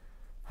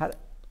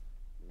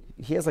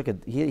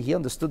 He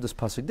understood this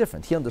pasuk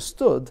different. He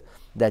understood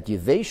that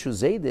Yeveshu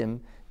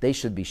Zaydim, they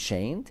should be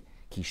shamed,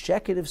 ki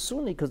sheketiv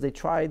suni, because they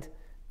tried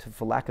to,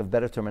 for lack of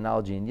better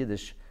terminology in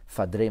Yiddish,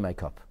 fadrei my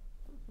cup.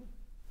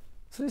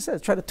 So he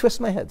said, try to twist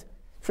my head,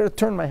 try to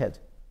turn my head.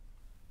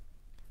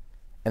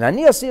 And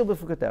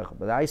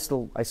but I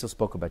still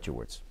spoke about your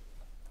words.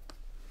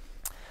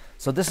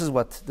 So this is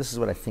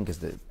what I think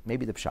is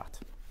maybe the pshat.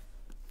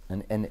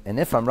 And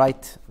if I'm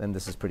right, then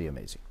this is pretty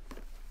amazing.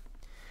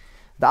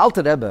 The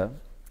Alter Rebbe,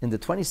 in the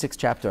 26th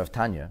chapter of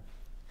Tanya,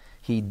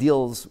 he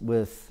deals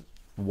with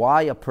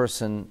why a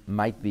person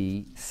might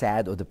be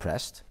sad or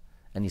depressed,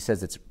 and he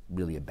says it's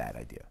really a bad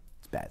idea.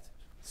 It's bad.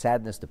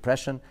 Sadness,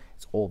 depression,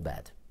 it's all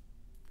bad.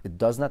 It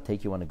does not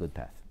take you on a good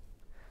path.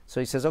 So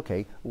he says,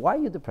 okay, why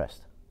are you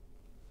depressed?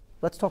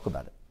 Let's talk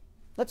about it.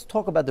 Let's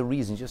talk about the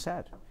reasons you're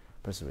sad.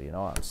 Person,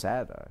 I'm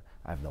sad.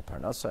 I have no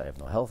parnasa. I have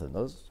no health. And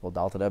those. Well, the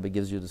Alter Rebbe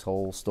gives you this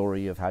whole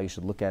story of how you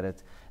should look at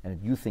it.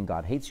 And you think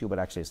God hates you, but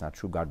actually it's not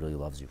true. God really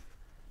loves you.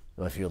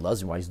 Well, if He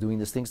loves you, why He's doing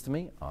these things to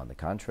me? On the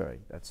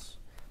contrary, it's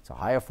a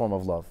higher form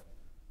of love.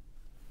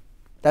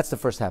 That's the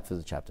first half of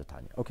the chapter,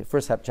 Tanya. Okay,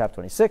 first half, chapter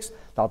 26.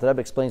 The Alter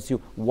Rebbe explains to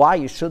you why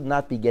you should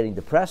not be getting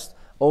depressed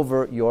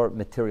over your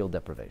material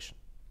deprivation.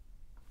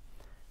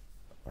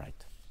 Right.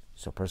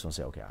 So a person will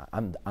say, okay,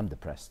 I'm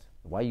depressed.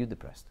 Why are you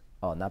depressed?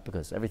 Oh, not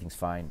because everything's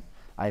fine.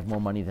 I have more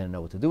money than I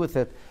know what to do with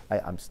it.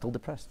 I'm still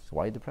depressed. So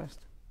why are you depressed?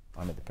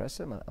 I'm a depressed.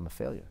 I'm a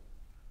failure.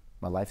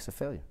 My life's a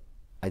failure.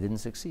 I didn't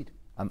succeed.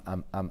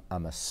 I'm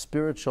a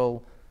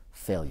spiritual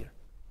failure.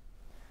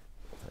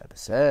 The Rebbe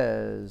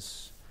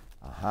says,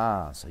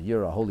 so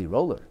you're a holy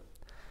roller.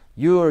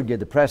 You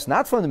get depressed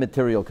not from the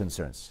material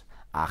concerns.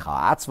 The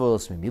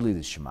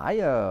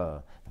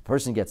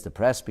person gets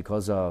depressed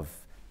because of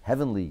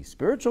heavenly,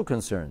 spiritual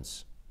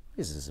concerns.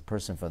 This is a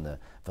person from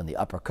the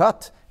upper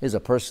cut. Is a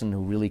person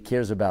who really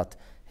cares about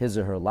his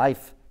or her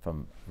life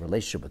from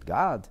relationship with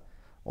God.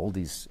 All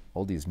these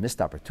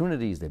missed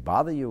opportunities, they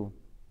bother you.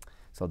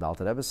 So the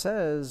Alter Rebbe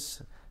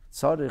says,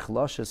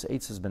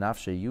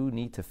 you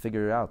need to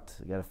figure it out.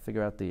 You got to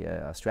figure out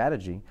the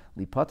strategy.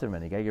 You got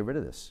to get rid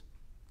of this.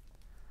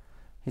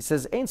 He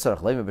says,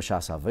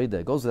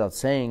 it goes without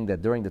saying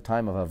that during the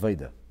time of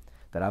Avodah,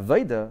 that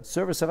Avodah,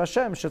 service of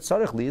Hashem,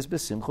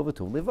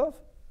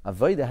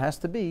 Avodah has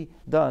to be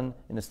done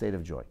in a state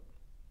of joy.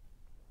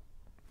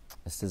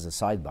 This is a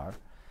sidebar.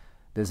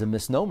 There's a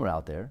misnomer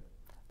out there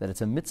that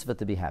it's a mitzvah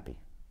to be happy.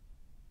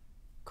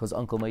 Because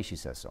Uncle Maishi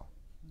says so.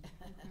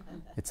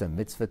 It's a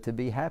mitzvah to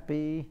be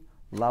happy,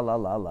 la la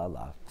la la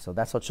la. So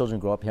that's how children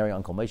grow up hearing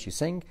Uncle Maishi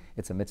sing.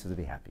 It's a mitzvah to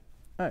be happy.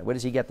 All right, where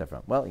does he get that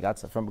from? Well, he got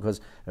that from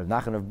because Rav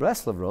Nachman of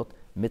Breslov wrote,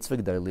 mitzvah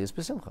g'dayli is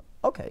b'simcha.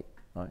 Okay,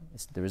 all right.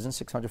 There isn't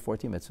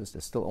 614 mitzvahs.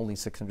 There's still only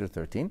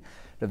 613.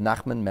 Rav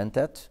Nachman meant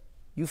that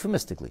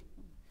euphemistically.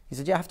 He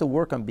said, you have to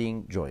work on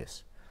being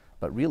joyous.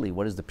 But really,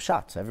 what is the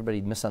pshat? So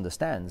everybody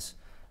misunderstands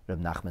Rav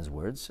Nachman's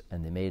words,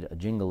 and they made a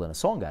jingle and a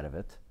song out of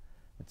it.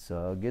 It's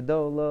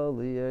Gedola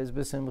liyez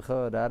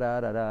b'simcha da da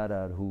da da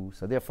da hu.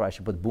 So therefore, I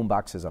should put boom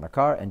boxes on a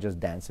car and just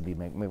dance and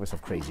make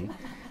myself crazy.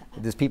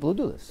 There's people who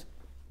do this.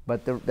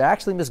 But they're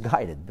actually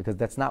misguided, because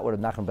that's not what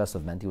Nachman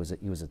Breslov meant. He was a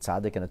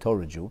tzaddik and a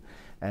Torah Jew,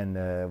 and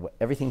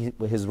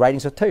his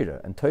writings are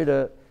Torah. And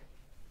Torah,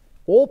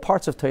 all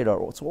parts of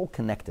Torah, it's all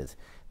connected.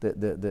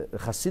 The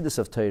Chassidus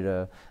of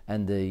Torah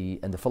and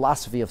the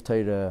philosophy of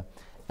Torah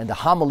and the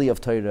homily of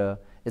Torah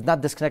is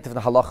not disconnected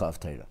from the halacha of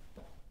Torah.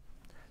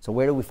 So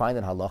where do we find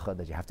in halacha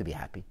that you have to be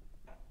happy?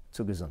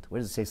 Zu gesund.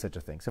 Where does it say such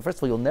a thing? So first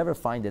of all, you'll never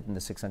find it in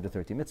the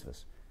 630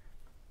 mitzvahs.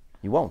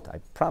 You won't. I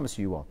promise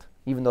you won't.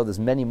 Even though there's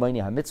many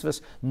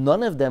mitzvahs,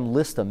 none of them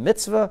list a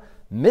mitzvah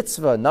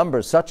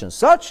number such and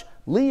such,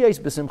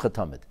 liyes b'simcha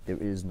tamid. There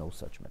is no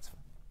such mitzvah.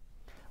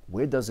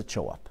 Where does it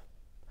show up?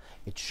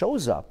 It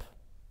shows up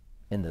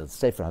in the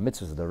Sefer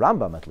HaMitzvahs of the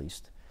Rambam, at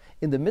least,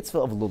 in the mitzvah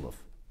of lulav.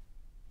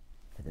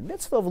 In the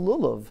mitzvah of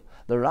lulav,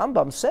 The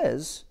Rambam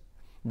says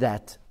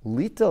that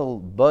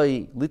little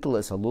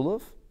es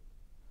halulav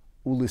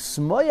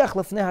ulismoyach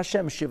lefnei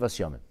Hashem shivas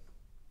yomim.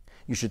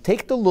 You should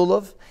take the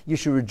lulav, you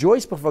should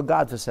rejoice before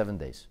God for 7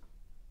 days.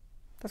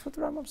 That's what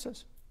the Rambam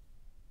says.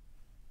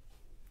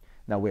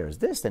 Now, where is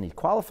this? Then he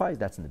qualifies,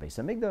 that's in the Beis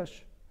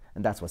HaMikdash.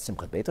 And that's what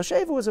Simchat Beit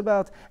HaSheva was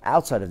about,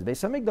 outside of the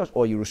Beis HaMikdash,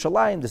 or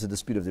Yerushalayim. This is a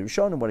dispute of the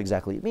Rishonim, what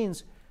exactly it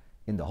means.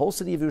 In the whole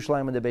city of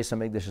Yerushalayim, when the Beis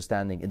HaMikdash is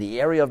standing, in the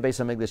area of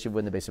Beis HaMikdash,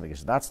 when the Beis HaMikdash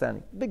is not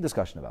standing. Big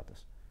discussion about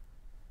this.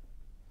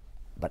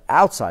 But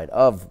outside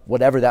of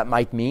whatever that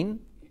might mean,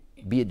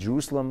 be it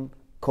Jerusalem,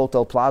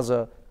 Kotel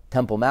Plaza,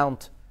 Temple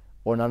Mount,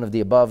 or none of the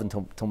above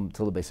until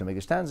the Beis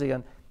HaMikdash stands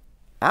again,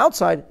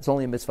 outside, it's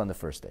only a mitzvah on the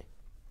first day.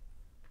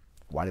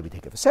 Why did we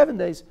take it for 7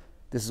 days?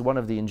 This is one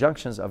of the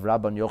injunctions of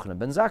Rabban Yochanan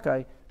ben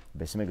Zakkai.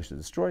 The Beis HaMikdash was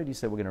destroyed. He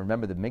said, we're going to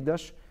remember the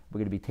Mikdash. We're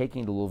going to be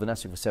taking the Lulav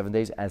Nesek for 7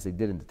 days as they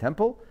did in the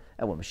temple.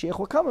 And when Mashiach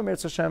will come,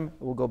 Eretz Hashem,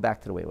 we'll go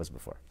back to the way it was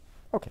before.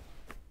 Okay.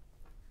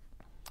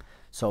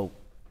 So,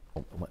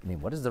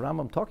 what is the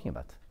Rambam talking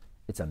about?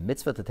 It's a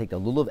mitzvah to take the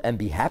Lulav and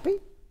be happy?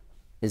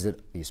 Are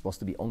you supposed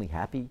to be only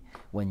happy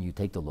when you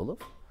take the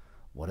Lulav?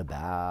 What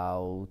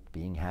about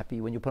being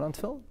happy when you put on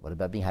tefillin? What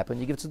about being happy when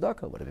you give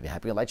tzedakah? What about being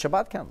happy when you light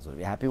Shabbat candles? What about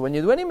being happy when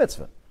you do any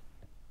mitzvah?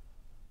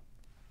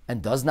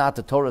 And does not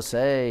the Torah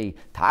say,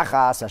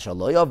 Tachas asher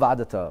lo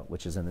yavadata,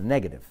 which is in a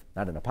negative,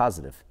 not in a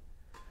positive,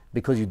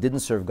 because you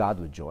didn't serve God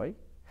with joy?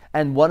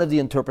 And one of the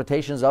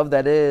interpretations of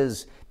that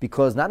is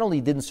because not only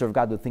you didn't serve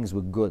God when things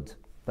were good,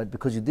 but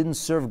because you didn't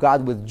serve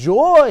God with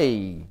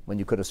joy when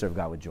you could have served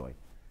God with joy.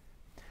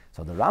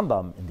 So the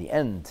Rambam, in the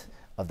end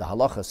of the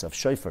halachas of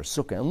shofar,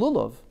 sukkah, and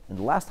lulav, in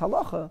the last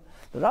halacha,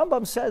 the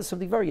Rambam says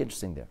something very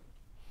interesting there.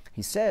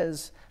 He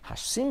says,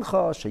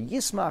 Hashimcha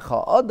sheyismach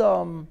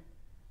ha'adam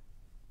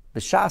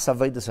b'shas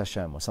avodas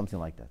Hashem, or something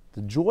like that.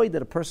 The joy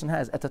that a person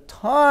has at the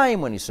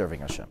time when he's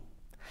serving Hashem.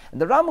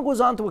 And the Rambam goes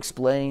on to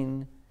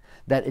explain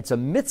that it's a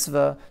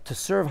mitzvah to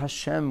serve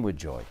Hashem with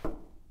joy.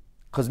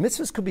 Because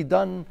mitzvahs could be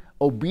done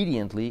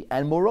obediently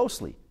and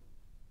morosely.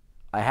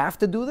 I have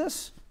to do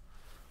this?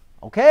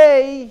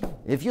 Okay,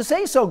 if you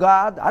say so,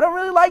 God. I don't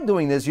really like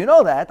doing this, you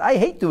know that. I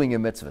hate doing your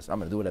mitzvahs. I'm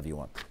going to do whatever you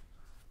want.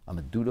 I'm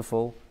a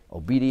dutiful,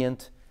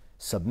 obedient,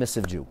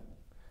 submissive Jew.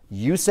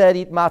 You said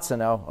eat matzah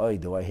now. Oh,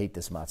 do I hate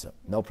this matzah?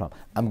 No problem.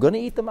 I'm going to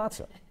eat the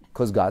matzah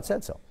because God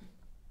said so.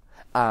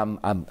 I'm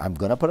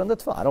going to put on the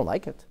tefillin. I don't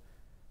like it.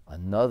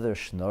 Another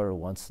schnorrer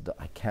wants to.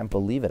 I can't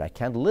believe it. I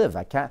can't live.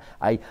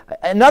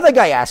 Another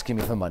guy asking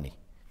me for money.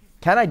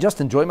 Can I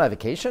just enjoy my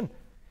vacation?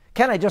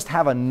 Can I just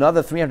have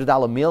another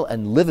 $300 meal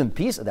and live in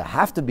peace? Do I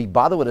have to be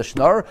bothered with a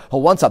schnorrer who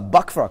wants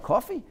 $1 for a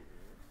coffee?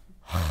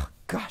 Oh,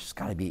 gosh, there's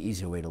got to be an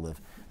easier way to live.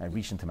 I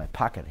reach into my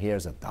pocket.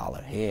 Here's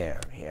 $1. Here's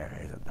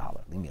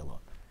 $1. Leave me alone.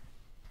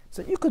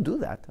 So you could do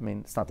that. I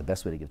mean, it's not the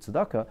best way to give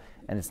tzedakah,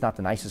 and it's not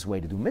the nicest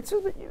way to do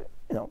mitzvah, but you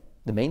know,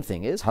 the main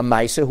thing is,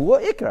 hamaisa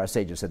huwa ikar, our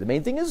sages said. The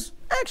main thing is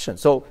action.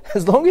 So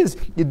as long as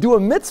you do a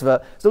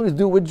mitzvah, as long as you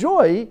do it with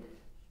joy,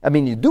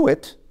 you do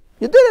it,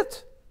 you did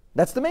it.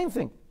 That's the main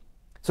thing.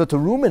 So to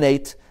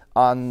ruminate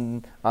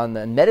on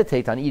and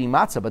meditate on eating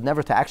matzah, but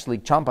never to actually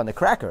chomp on the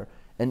cracker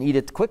and eat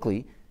it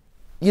quickly,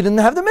 you didn't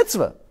have the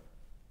mitzvah.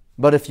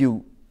 But if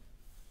you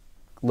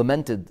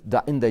lamented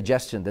the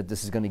indigestion that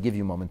this is going to give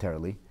you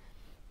momentarily,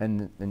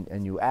 and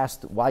you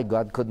asked why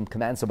God couldn't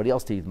command somebody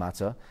else to eat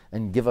matzah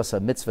and give us a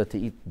mitzvah to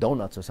eat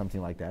donuts or something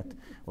like that,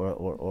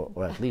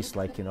 or at least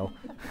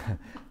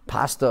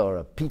pasta or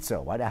a pizza.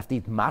 Why do I have to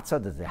eat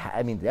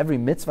matzah? Every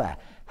mitzvah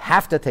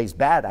have to taste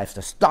bad. I have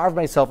to starve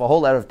myself a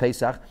whole Erev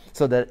Pesach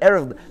so that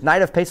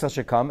night of Pesach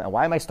should come. And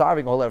why am I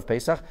starving a whole Erev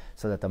Pesach?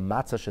 So that the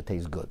matzah should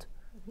taste good.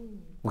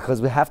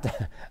 Because we have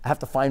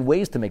to find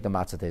ways to make the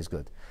matzah taste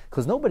good.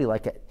 Because nobody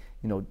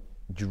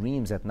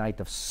dreams at night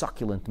of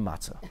succulent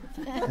matzah.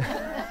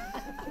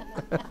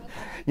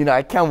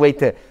 I can't wait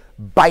to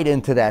bite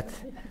into that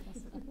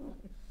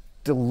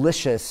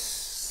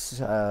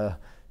delicious,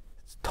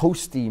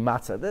 toasty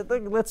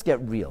matzah. Let's get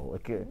real.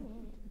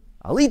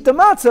 I'll eat the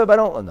matzah, but I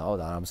don't. No,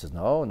 the Rambam says,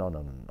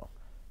 no.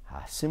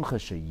 Ha-simcha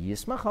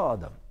sheyismach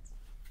ha'adam.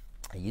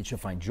 A yid should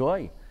find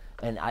joy.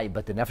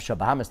 But the nefesh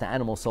habahamis, the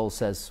animal soul,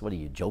 says, what are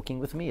you, joking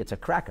with me? It's a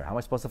cracker. How am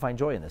I supposed to find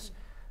joy in this?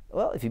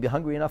 Well, if you be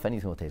hungry enough,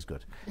 anything will taste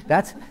good.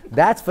 That's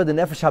for the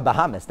nefesh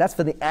habahamis. That's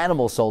for the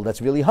animal soul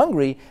that's really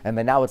hungry, and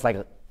then now it's like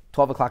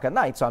 12 o'clock at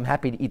night, so I'm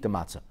happy to eat the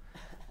matzah.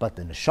 But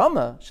the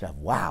neshama should have,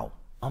 wow,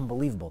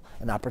 unbelievable,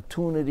 an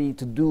opportunity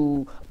to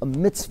do a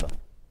mitzvah.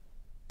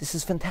 This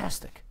is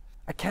fantastic.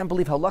 I can't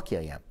believe how lucky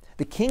I am.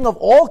 The king of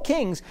all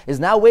kings is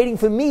now waiting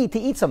for me to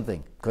eat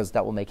something, because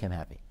that will make him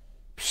happy.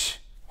 Psh,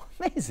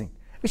 amazing.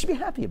 We should be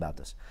happy about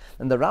this.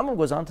 And the Rambam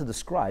goes on to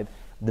describe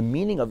the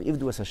meaning of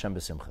Ivdu es Hashem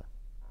b'simcha.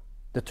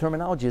 The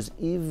terminology is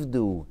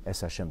Ivdu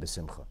es Hashem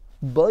b'simcha.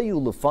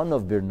 Bayu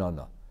lefanav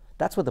birnana.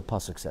 That's what the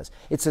pasuk says.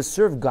 It says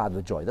serve God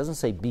with joy. It doesn't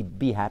say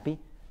be happy.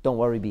 Don't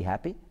worry, be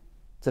happy.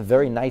 It's a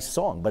very nice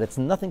song, but it's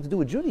nothing to do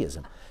with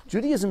Judaism.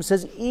 Judaism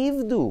says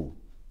Ivdu.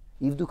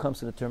 Ivdu comes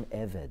from the term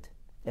Eved.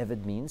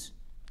 Eved means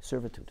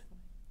servitude.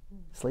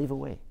 Slave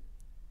away.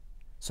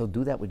 So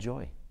do that with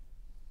joy.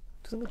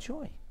 Do them with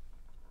joy.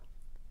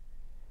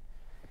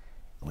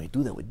 And when you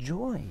do that with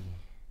joy,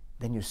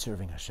 then you're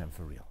serving Hashem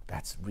for real.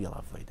 That's real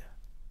avodah.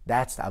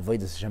 That's the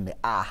avodah Hashem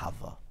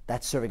be'ahava.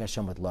 That's serving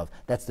Hashem with love.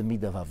 That's the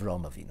midah of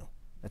Avraham Avinu.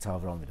 That's how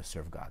Avraham Avinu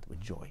served God, with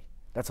joy.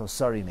 That's how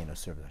Sarah Imenu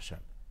served Hashem,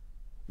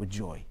 with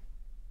joy.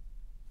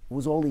 It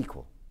was all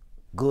equal.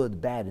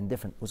 Good, bad,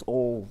 indifferent. It was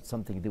all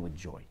something to do with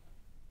joy.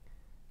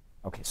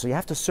 Okay, so you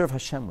have to serve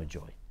Hashem with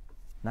joy.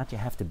 Not you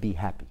have to be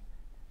happy.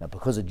 Now,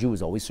 because a Jew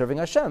is always serving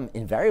Hashem,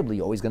 invariably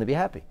you're always going to be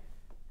happy.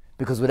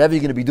 Because whatever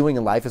you're going to be doing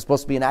in life is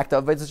supposed to be an act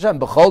of Avodas Hashem.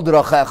 B'chol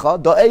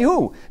d'rachecha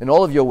da'ehu. In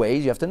all of your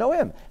ways, you have to know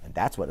Him. And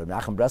that's what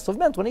Menachem Breslov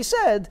meant when he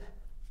said,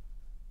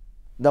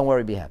 don't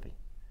worry, be happy.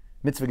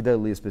 Mitzvah g'del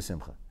liyas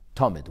b'simcha.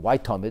 Tamid. Why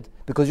Tamid?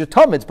 Because your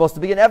Tamid is supposed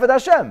to be an Eved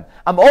Hashem.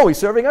 I'm always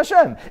serving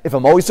Hashem. If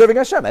I'm always serving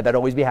Hashem, I better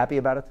always be happy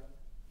about it.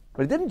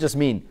 But it didn't just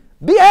mean,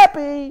 be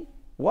happy.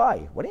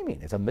 Why? What do you mean?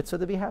 It's a mitzvah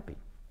to be happy.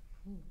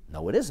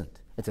 No, it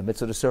isn't. It's a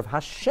mitzvah to serve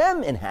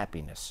Hashem in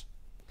happiness.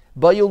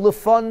 Bayu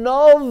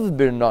lefanov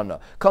birnana.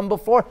 Come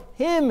before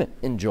Him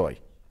in joy.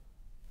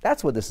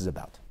 That's what this is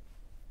about.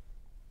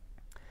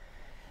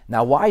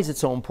 Now, why is it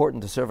so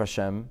important to serve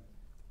Hashem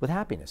with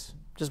happiness?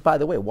 Just by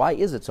the way, why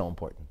is it so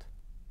important?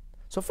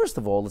 So first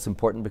of all, it's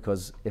important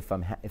because if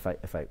I'm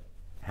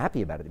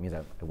happy about it, it means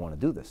I want to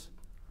do this.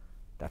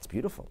 That's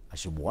beautiful.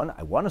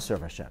 I want to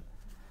serve Hashem.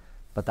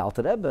 But the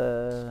Alter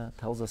Rebbe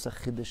tells us a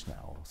chiddush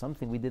now,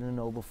 something we didn't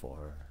know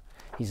before.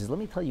 He says, let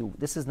me tell you,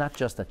 this is not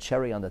just a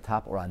cherry on the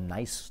top or a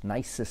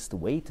nicest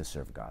way to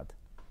serve God.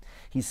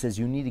 He says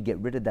you need to get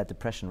rid of that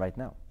depression right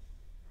now.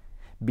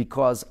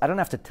 Because I don't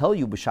have to tell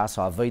you, b'shas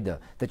ha'aveda,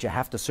 that you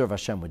have to serve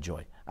Hashem with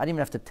joy. I don't even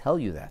have to tell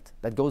you that.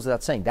 That goes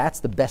without saying.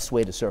 That's the best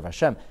way to serve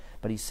Hashem.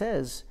 But he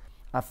says,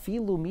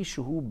 afilu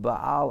mishuhu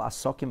ba'al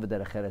asokim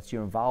v'derech eretz.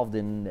 You're involved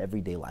in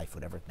everyday life,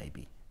 whatever it may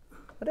be.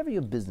 Whatever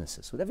your business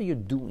is, whatever you're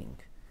doing.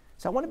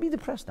 So I want to be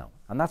depressed now.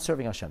 I'm not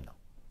serving Hashem now.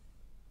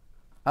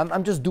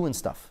 I'm just doing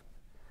stuff.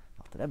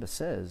 The Rebbe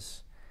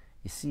says,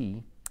 you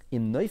see,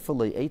 if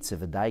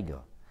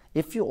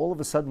you're all of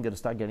a sudden going to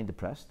start getting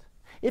depressed,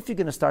 if you're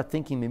going to start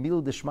thinking,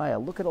 Mimilu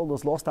Dishmaya, look at all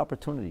those lost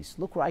opportunities.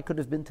 Look where I could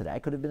have been today. I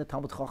could have been a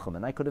Talmud Chacham,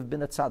 and I could have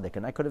been a Tzaddik,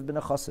 and I could have been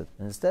a Chassid.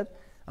 And instead,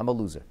 I'm a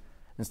loser.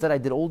 Instead, I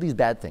did all these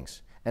bad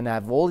things, and I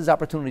have all these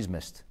opportunities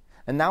missed.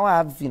 And now I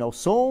have,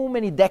 so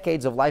many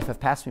decades of life have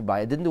passed me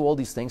by. I didn't do all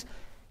these things.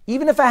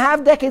 Even if I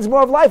have decades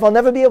more of life, I'll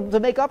never be able to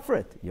make up for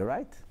it. You're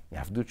right. You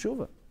have to do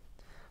tshuva.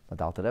 But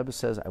the Alter Rebbe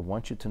says, I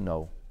want you to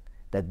know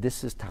that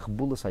this is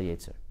tachbulas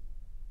hayetzer.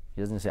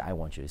 He doesn't say, I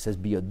want you. He says,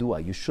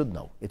 biyadua, you should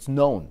know. It's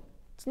known.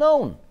 It's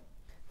known.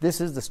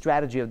 This is the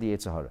strategy of the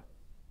Yetzer Hara.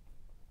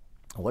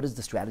 What is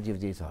the strategy of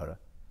the Yetzer Hara?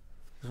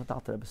 This is what the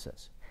Alter Rebbe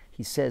says.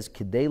 He says,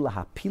 Kidei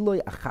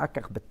lahapiloi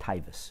achakach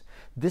betayvis.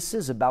 This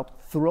is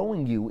about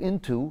throwing you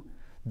into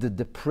the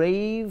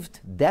depraved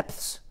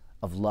depths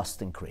of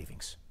lust and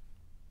cravings.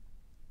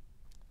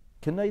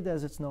 Kenoida,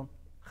 as it's known.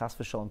 Chas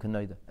v'shalom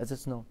kenoida, as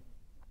it's known.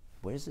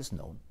 Where is this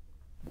known?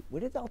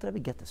 Where did the Alter Rebbe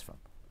get this from?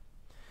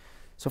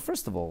 So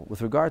first of all,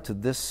 with regard to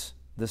this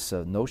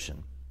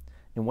notion,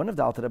 in one of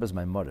the Alter Rebbe's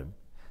Maimorim,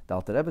 the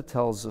Alter Rebbe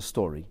tells a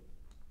story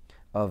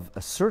of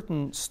a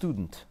certain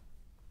student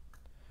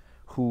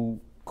who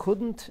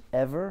couldn't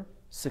ever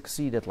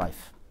succeed at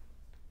life.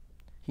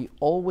 He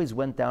always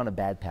went down a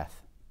bad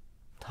path,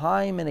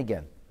 time and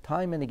again.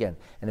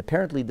 And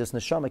apparently this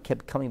neshama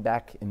kept coming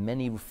back in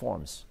many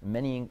forms,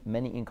 many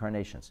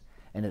incarnations,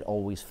 and it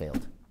always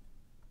failed.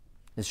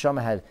 His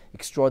neshama had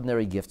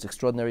extraordinary gifts,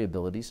 extraordinary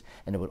abilities,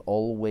 and it would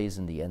always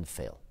in the end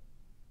fail.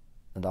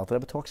 And the Alter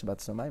Rebbe talks about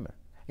this in Maimer.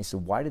 He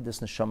said, why did this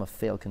neshama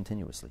fail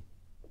continuously?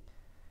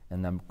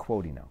 And I'm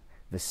quoting now.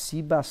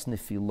 V'sibas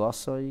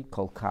nefilosoi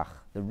kol kach.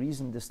 The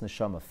reason this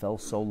neshama fell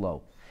so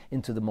low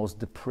into the most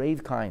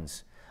depraved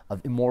kinds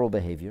of immoral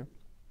behavior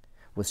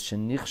was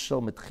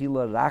shenichshel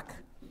mitchila rak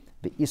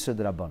be'isur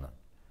d'rabbanan.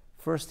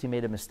 First, he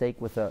made a mistake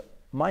with a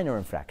minor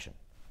infraction,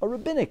 a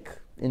rabbinic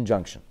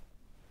injunction.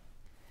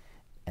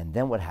 And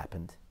then what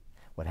happened?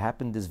 What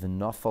happened is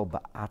v'nofal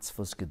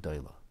ba'atzvos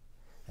gedoyla.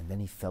 And then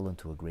he fell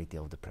into a great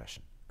deal of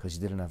depression because he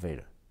did an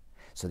Avera.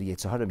 So the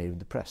Yetzer Hara made him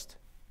depressed.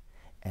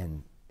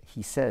 And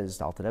he says,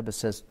 the Alter Rebbe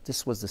says,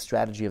 this was the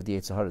strategy of the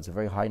Yetzer Hara. It's a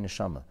very high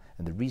neshama.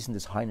 And the reason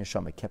this high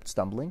neshama kept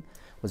stumbling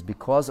was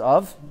because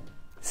of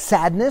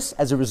sadness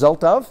as a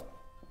result of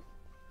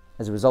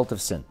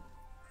sin.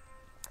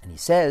 And he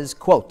says,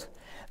 quote,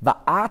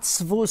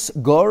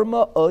 Va'atzvus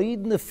gorma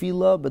oid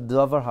nefila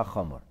b'davar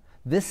hachamor.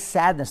 This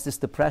sadness, this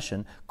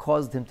depression,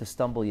 caused him to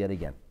stumble yet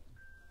again.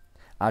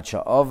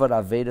 Until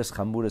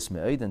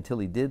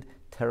he did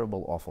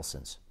terrible, awful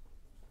sins.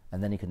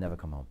 And then he could never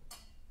come home.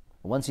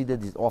 Once he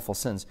did these awful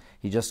sins,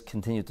 he just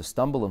continued to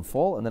stumble and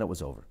fall, and then it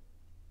was over.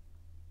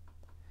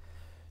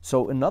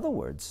 So in other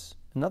words,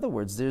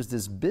 there's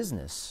this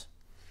business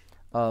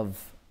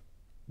of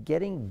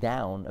getting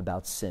down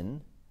about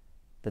sin,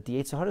 that the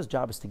Yetzer Hara's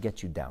job is to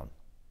get you down.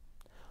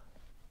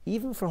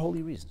 Even for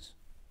holy reasons.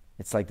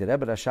 It's like the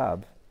Rebbe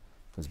Rashab,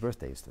 whose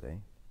birthday is today.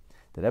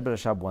 The Rebbe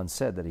Rashab once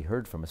said that he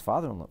heard from his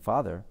father,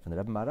 from the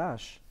Rebbe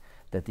Marash,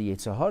 that the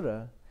Yetzer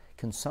Hara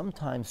can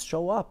sometimes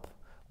show up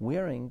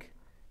wearing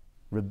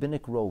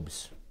rabbinic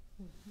robes.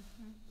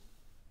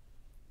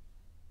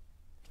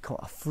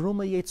 A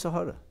fruma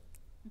Yetzirah.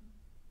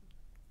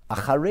 A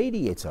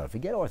Haredi Yetzirah.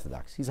 Forget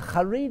Orthodox. He's a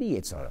Haredi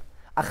Yetzirah.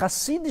 A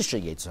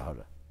Hasidisha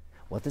Yetzirah.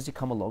 What does he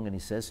come along and he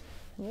says,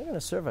 you're going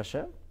to serve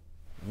Hashem?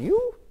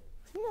 You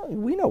know,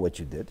 we know what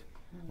you did.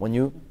 When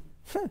you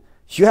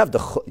you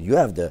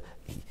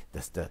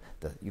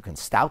can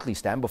stoutly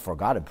stand before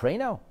God and pray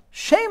now?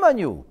 Shame on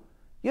you.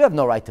 You have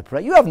no right to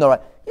pray. You have no right.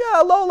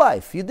 Yeah, low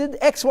life. You did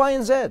X, Y,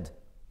 and Z.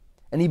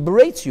 And he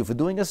berates you for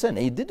doing a sin.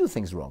 And you did do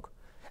things wrong.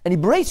 And he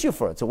berates you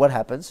for it. So what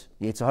happens?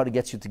 The Yetzirah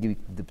gets you to be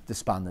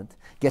despondent,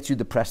 gets you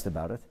depressed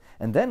about it.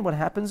 And then what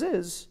happens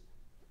is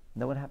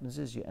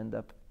you end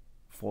up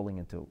falling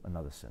into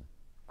another sin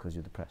because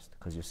you're depressed,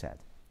 because you're sad.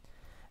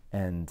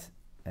 And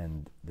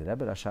the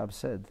Rebbe Rashab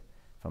said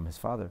from his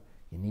father,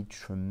 you need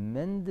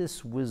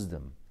tremendous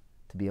wisdom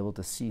to be able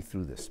to see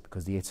through this,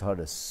 because the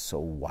Yetzirah is so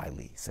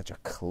wily, such a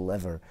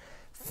clever,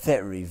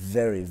 very,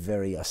 very,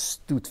 very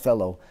astute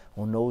fellow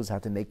who knows how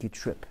to make you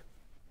trip.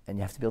 And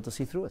you have to be able to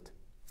see through it.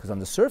 Because on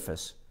the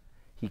surface,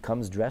 he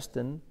comes dressed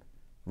in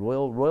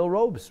royal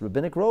robes,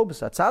 rabbinic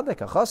robes, a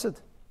tzaddik, a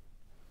chassid.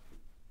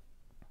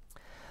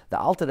 The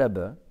Alter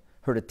Rebbe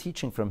heard a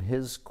teaching from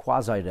his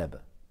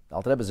quasi-Rebbe. The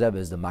Alter Rebbe's Rebbe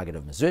is the Maggid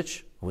of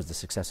Mezrich, who was the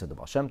successor of the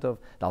Baal Shem Tov.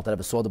 The Alter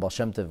Rebbe saw the Baal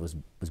Shem Tov was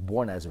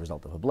born as a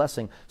result of a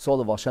blessing, saw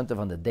the Baal Shem Tov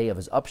on the day of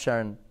his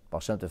upsharon. Baal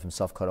Shem Tov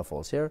himself cut off all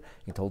his hair.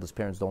 He told his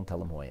parents, don't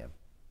tell him who I am.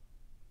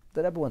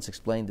 The Rebbe once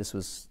explained this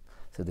was,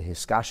 so the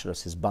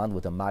hiskashrus, his bond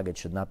with the Maggid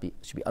should be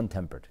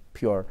untempered,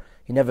 pure.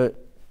 He never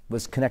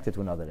was connected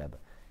to another Rebbe.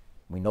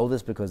 We know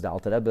this because the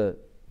Alter Rebbe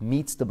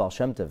meets the Baal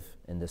Shem Tov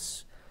in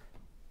this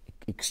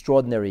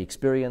extraordinary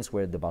experience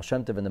where the Baal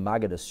Shem Tov and the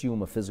Maggid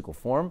assume a physical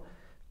form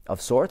of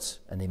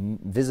sorts, and they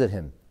visit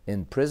him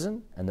in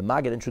prison, and the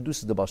Maggid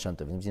introduces the Baal Shem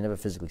Tov. He never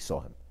physically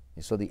saw him.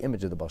 He saw the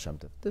image of the Baal Shem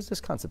Tov. There's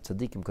this concept,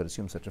 tzaddikim could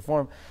assume such a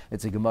form.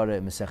 It's a Gemara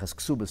in Maseches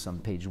Ksubas on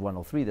page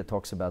 103 that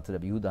talks about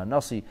Rabbi Yehuda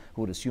Nasi,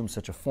 who would assume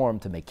such a form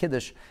to make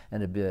Kiddush,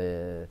 and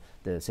the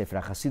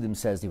Sefer HaChasidim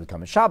says he would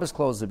come in Shabbos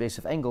clothes. The base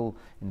of Engel,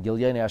 in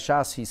Gilyoni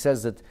Ashas, he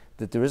says that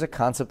there is a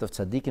concept of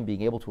tzaddikim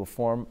being able to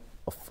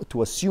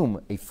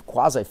assume a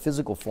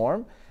quasi-physical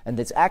form, and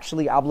it's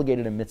actually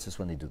obligated in mitzvahs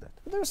when they do that.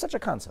 But there is such a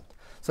concept.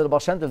 So the Baal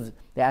Shem Tov,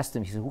 they asked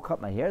him, he said, who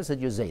cut my hair? He said,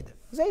 you're Zayda.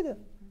 Zayda.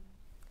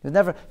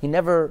 He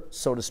never,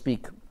 so to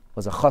speak,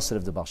 was a chassid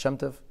of the Baal Shem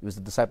Tov. He was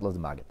the disciple of the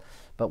Maggid.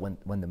 But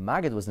when the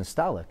Maggid was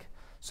nostalgic,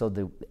 so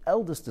the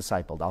eldest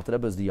disciple, the Alter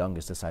Rebbe is the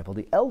youngest disciple,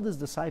 the eldest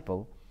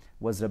disciple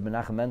was Rabbi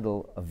Menachem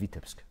Mendel of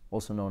Vitebsk,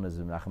 also known as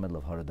Rabbi Menachem Mendel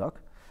of Haradok.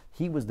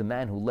 He was the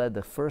man who led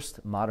the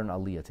first modern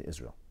aliyah to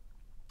Israel.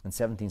 In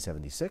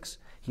 1776,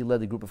 he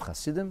led a group of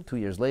Hasidim. 2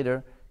 years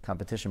later,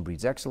 competition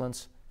breeds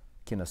excellence.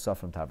 Kinasah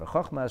from Taver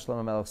Chochmah, as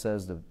Shlomo Melech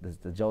says, the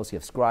jealousy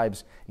of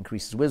scribes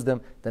increases wisdom.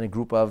 Then a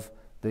group of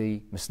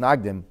the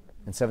Misnagdim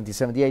in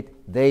 1778,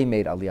 they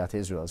made Aliyah to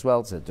Israel as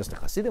well. So just a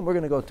Hasidim we're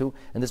going to go to,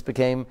 and this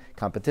became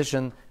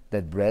competition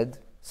that bred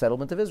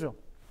settlement of Israel.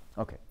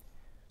 Okay.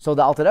 So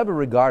the Alter Rebbe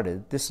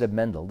regarded this Reb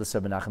Mendel, this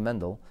Reb Menachem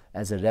Mendel,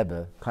 as a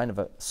Rebbe,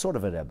 sort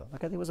of a Rebbe.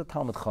 Like I think he was a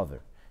Talmud Chaver.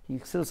 He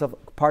considered himself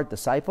part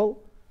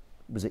disciple.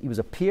 He was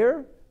a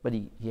peer, but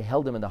he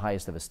held him in the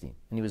highest of esteem.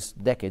 And he was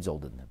decades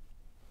older than him.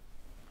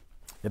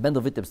 Reb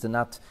Mendel Vitebsk did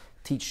not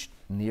teach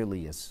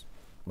nearly as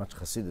much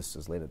Chassidus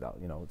as later down.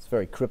 It's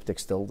very cryptic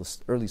still,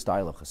 this early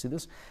style of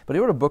Chassidus. But he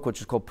wrote a book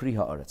which is called Pri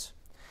Ha'aretz.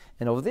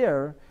 And over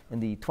there,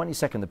 in the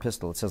 22nd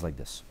epistle, it says like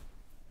this.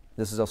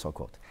 This is also a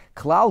quote.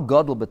 Klal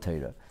Gadol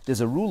b'Torah. There's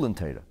a rule in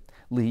Torah.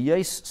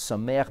 Lihiyos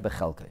sameach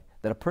bechelkei.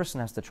 That a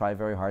person has to try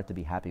very hard to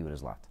be happy with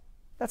his lot.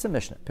 That's a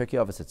Mishnah. Pirkei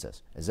Avos it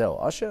says.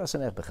 Ezeo asher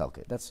sameach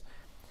bechelkei.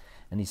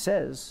 And he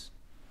says,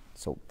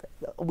 so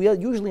we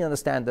usually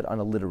understand that on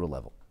a literal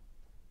level.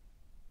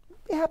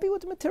 Be happy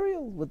with the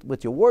material,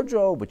 with your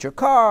wardrobe, with your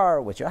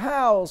car, with your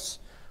house,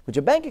 with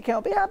your bank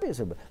account. Be happy.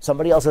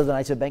 Somebody else has a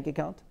nicer bank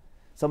account.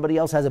 Somebody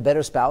else has a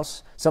better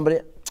spouse.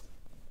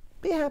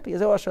 Be happy.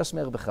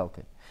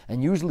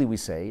 And usually we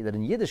say that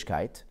in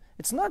Yiddishkeit,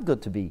 it's not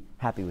good to be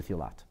happy with your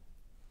lot.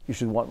 You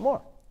should want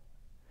more.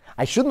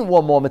 I shouldn't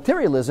want more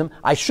materialism.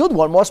 I should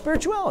want more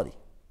spirituality.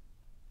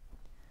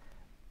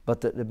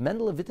 But the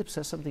Mendel of Vitebsk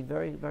says something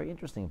very, very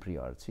interesting in Pri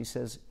Ha'aretz. He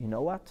says, you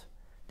know what?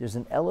 There's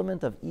an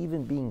element of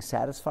even being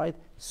satisfied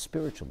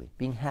spiritually,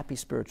 being happy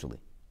spiritually.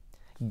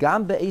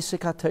 Gam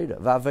be'esek ha'Torah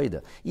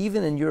va'aveda,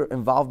 even in your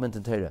involvement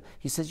in Torah.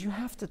 He says you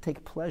have to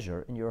take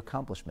pleasure in your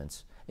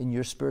accomplishments, in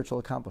your spiritual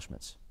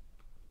accomplishments.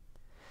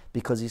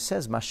 Because he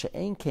says,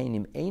 Masha'ein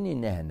keinim eini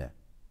nehene.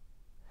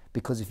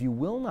 Because if you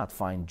will not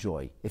find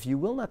joy, if you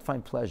will not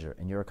find pleasure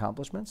in your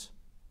accomplishments,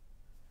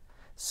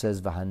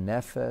 says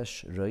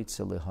V'hanefesh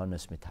roitze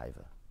lehones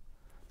mitayva.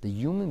 The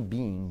human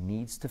being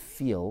needs to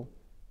feel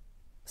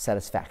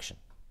satisfaction.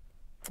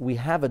 We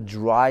have a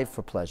drive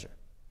for pleasure.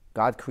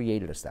 God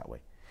created us that way.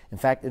 In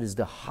fact, it is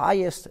the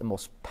highest and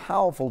most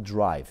powerful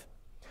drive.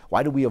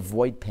 Why do we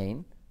avoid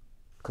pain?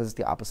 Because it's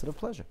the opposite of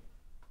pleasure.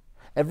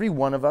 Every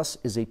one of us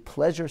is a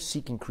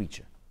pleasure-seeking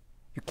creature.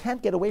 You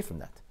can't get away from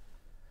that.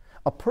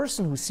 A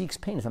person who seeks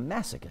pain is a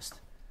masochist.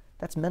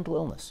 That's mental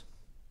illness.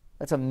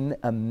 That's a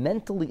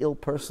mentally ill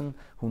person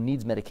who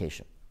needs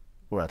medication,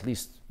 or at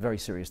least very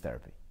serious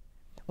therapy.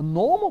 A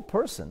normal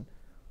person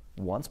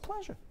wants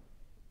pleasure.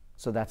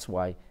 So that's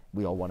why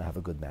we all want to have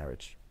a good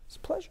marriage. It's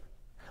pleasure.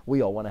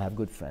 We all want to have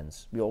good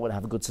friends. We all want to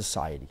have a good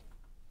society.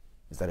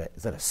 Is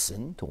that a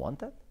sin to want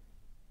that?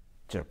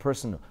 Does a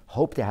person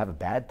hope to have a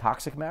bad,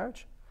 toxic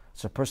marriage?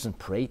 Does a person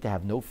pray to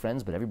have no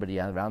friends, but everybody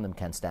around them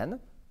can't stand them?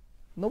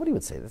 Nobody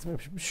would say that.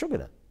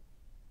 Sugar.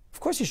 Of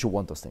course you should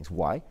want those things.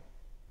 Why?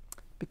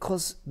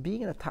 Because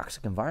being in a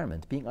toxic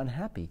environment, being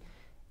unhappy,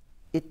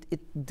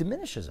 it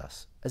diminishes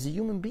us as a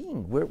human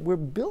being. We were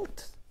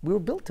built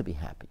to be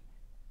happy.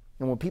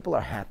 And when people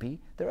are happy,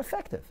 they're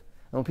effective.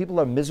 And when people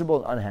are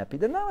miserable and unhappy,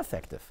 they're not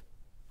effective.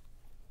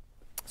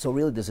 So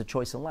really there's a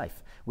choice in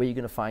life. Where are you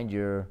going to find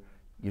your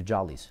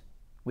jollies?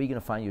 Where are you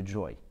going to find your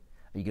joy?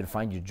 Are you going to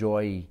find your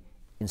joy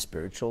in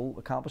spiritual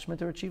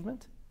accomplishment or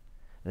achievement?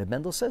 And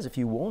Mendel says if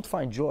you won't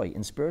find joy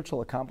in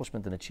spiritual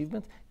accomplishment and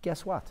achievement,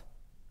 guess what?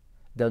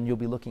 Then you'll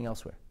be looking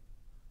elsewhere.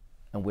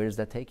 And where does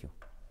that take you?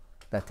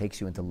 That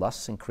takes you into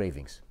lusts and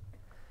cravings.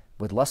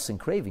 With lusts and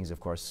cravings, of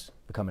course,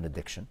 become an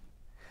addiction.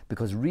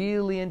 Because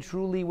really and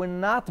truly, we're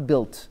not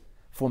built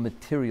for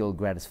material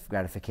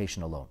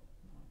gratification alone.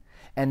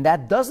 And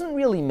that doesn't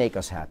really make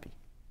us happy.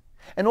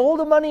 And all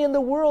the money in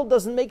the world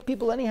doesn't make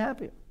people any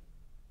happier.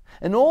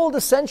 And all the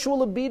sensual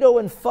libido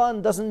and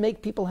fun doesn't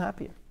make people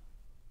happier.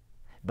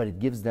 But it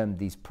gives them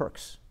these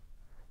perks,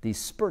 these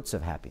spurts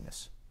of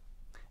happiness.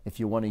 If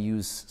you want to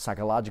use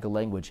psychological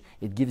language,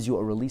 it gives you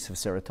a release of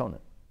serotonin.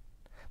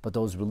 But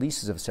those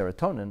releases of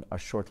serotonin are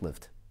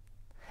short-lived.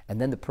 And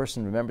then the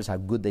person remembers how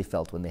good they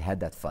felt when they had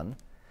that fun,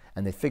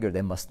 and they figure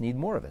they must need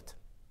more of it.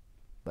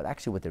 But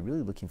actually what they're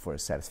really looking for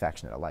is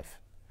satisfaction in their life.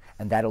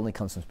 And that only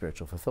comes from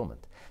spiritual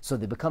fulfillment. So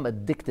they become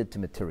addicted to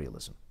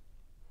materialism.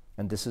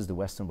 And this is the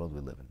Western world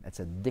we live in. It's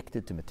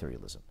addicted to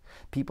materialism.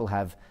 People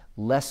have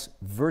less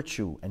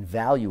virtue and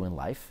value in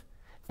life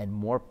and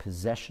more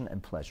possession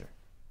and pleasure.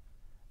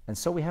 And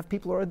so we have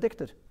people who are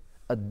addicted.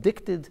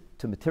 Addicted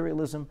to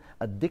materialism,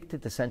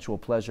 addicted to sensual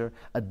pleasure,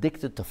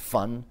 addicted to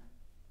fun,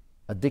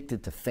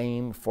 addicted to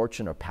fame,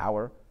 fortune, or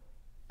power,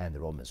 and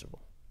they're all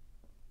miserable.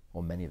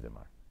 Or many of them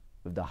are.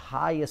 With the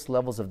highest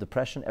levels of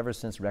depression ever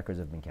since records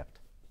have been kept.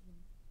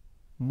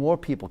 More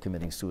people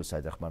committing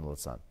suicide, Rahman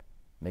al-San.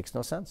 Makes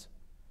no sense.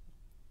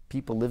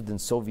 People lived in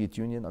Soviet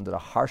Union under the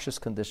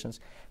harshest conditions,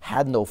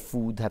 had no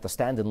food, had to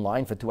stand in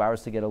line for 2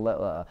 hours to get a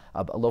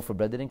loaf of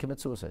bread. They didn't commit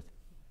suicide.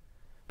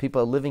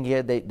 People are living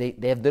here, they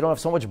don't have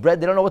so much bread,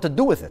 they don't know what to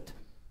do with it.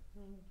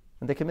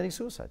 And they're committing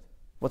suicide.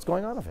 What's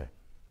going on over here?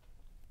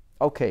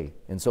 Okay,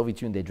 in Soviet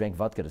Union they drank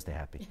vodka to stay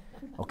happy.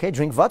 Okay,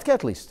 drink vodka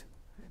at least.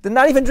 They're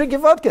not even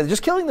drinking vodka, they're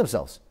just killing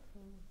themselves.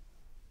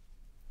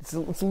 It's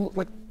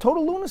like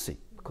total lunacy.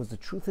 Because the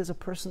truth is a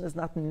person is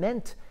not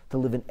meant to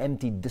live an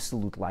empty,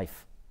 dissolute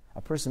life.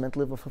 A person is meant to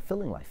live a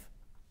fulfilling life.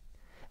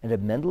 And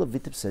Mendel of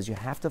Vitebsk says you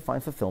have to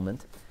find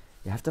fulfillment,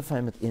 you have to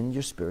find it in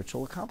your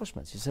spiritual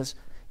accomplishments. He says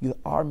you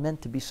are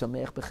meant to be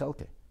sameach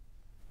bechelke.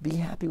 Be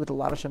happy with the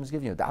lot Hashem has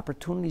given you, the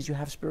opportunities you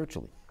have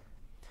spiritually.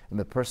 And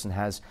the person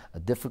has a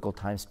difficult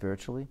time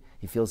spiritually,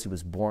 he feels he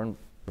was born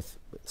with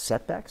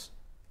setbacks,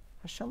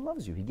 Hashem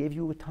loves you. He gave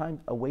you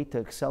a way to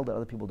excel that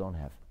other people don't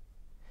have.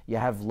 You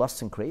have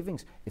lusts and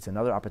cravings, it's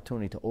another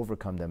opportunity to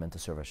overcome them and to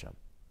serve Hashem.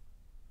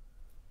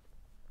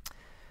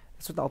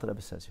 That's what the Alter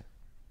Rebbe says here.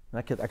 And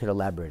I could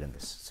elaborate on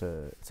this.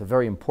 It's a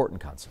very important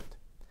concept.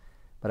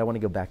 But I want to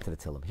go back to the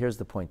Tehillim. Here's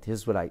the point.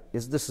 This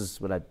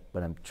is what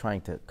I'm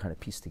trying to kind of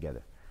piece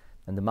together.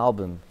 And the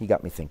Malbim, he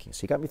got me thinking.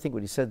 So he got me thinking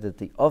when he said that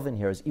the oven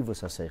here is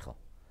Ivus HaSeichel.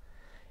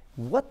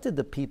 What did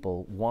the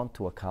people want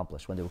to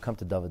accomplish when they would come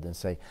to David and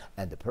say,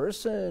 and the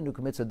person who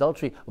commits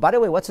adultery, oh, by the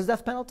way, what's his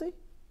death penalty?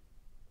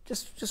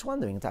 Just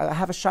wondering. I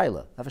have a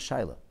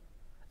shaila.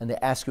 And they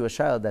ask you a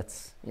shaila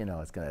that's,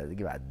 it's going to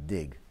give a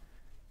dig.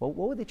 Well,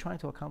 what were they trying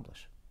to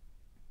accomplish?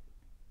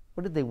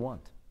 What did they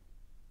want?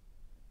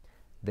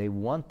 They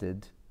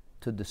wanted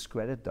to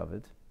discredit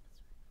David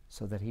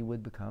so that he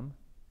would become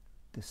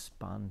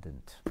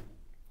despondent.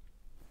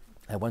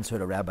 I once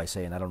heard a rabbi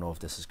say, and I don't know if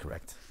this is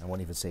correct, I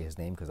won't even say his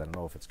name because I don't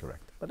know if it's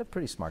correct, but a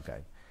pretty smart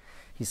guy.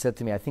 He said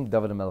to me, I think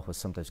David HaMelech was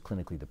sometimes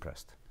clinically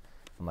depressed.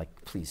 I'm like,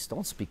 please,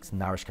 don't speak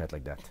narishkeit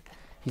like that.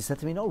 He said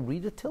to me, no,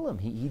 read the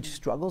Tehillim. He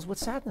struggles with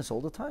sadness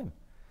all the time.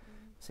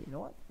 I said, you know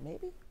what,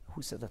 maybe?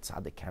 Who said that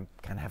tzaddik can't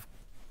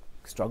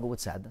struggle with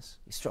sadness?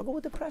 He struggled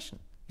with depression.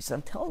 He said,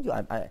 I'm telling you,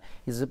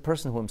 he's a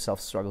person who himself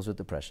struggles with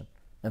depression.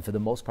 And for the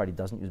most part, he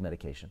doesn't use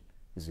medication.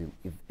 He's in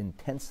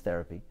intense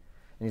therapy.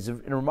 And he's a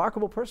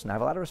remarkable person. I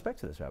have a lot of respect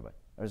for this rabbi.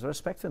 I have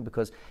respect for him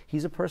because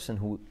he's a person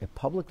who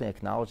publicly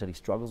acknowledged that he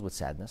struggles with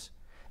sadness,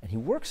 and he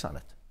works on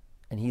it.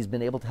 And he's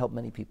been able to help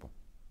many people.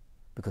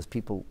 Because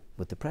people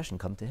with depression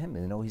come to him,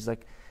 and he's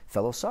like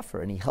fellow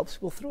sufferer, and he helps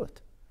people through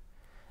it.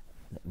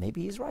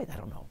 Maybe he's right, I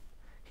don't know.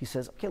 He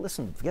says, okay,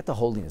 listen, forget the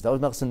holiness.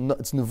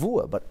 It's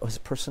nevuah, but his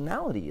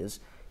personality is,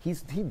 he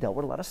dealt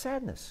with a lot of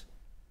sadness.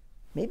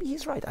 Maybe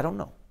he's right, I don't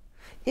know.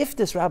 If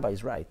this rabbi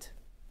is right,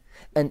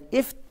 And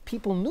if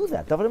people knew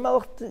that, David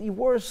HaMelech, he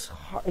wore his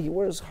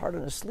heart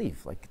on his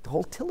sleeve. Like the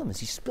whole Tehillim is,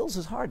 he spills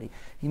his heart.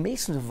 He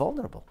makes him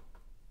vulnerable.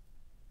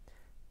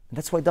 And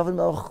that's why David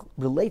HaMelech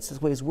relates,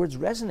 that's why his words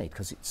resonate,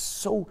 because it's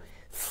so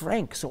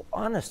frank, so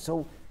honest,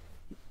 so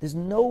there's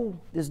no,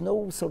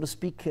 so to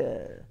speak,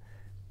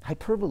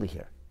 hyperbole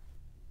here.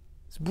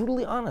 It's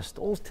brutally honest.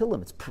 All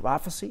Tehillim, it's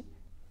prophecy,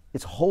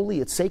 it's holy,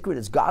 it's sacred,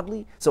 it's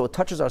godly, so it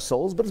touches our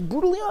souls, but it's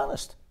brutally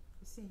honest.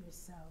 You see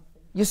yourself.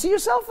 You see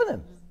yourself in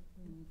him.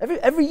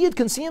 Every Yid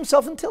can see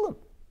himself in Tehillim.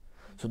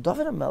 So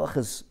David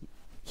HaMelech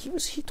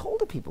he told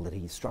the people that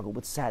he struggled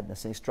with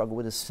sadness, and he struggled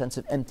with a sense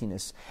of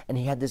emptiness, and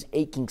he had this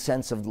aching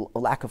sense of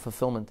lack of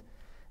fulfillment.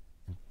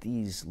 And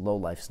these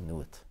lowlifes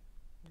knew it.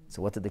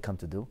 So what did they come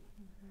to do?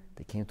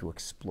 They came to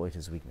exploit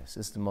his weakness.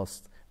 This is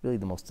really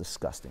the most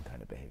disgusting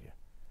kind of behavior.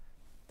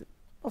 The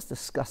most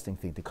disgusting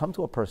thing, to come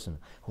to a person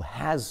who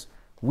has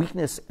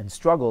weakness and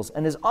struggles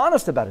and is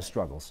honest about his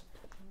struggles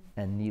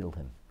and needle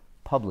him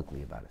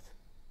publicly about it.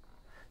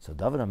 So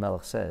David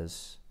HaMelech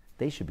says,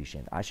 they should be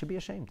ashamed. I should be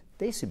ashamed.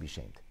 They should be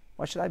ashamed.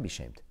 Why should I be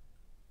ashamed?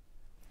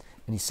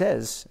 And he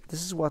says,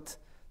 this is what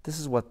the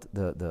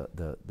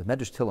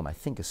Medrash Tehillim, I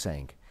think, is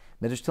saying.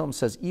 Medrash Tehillim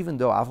says, even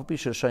though I didn't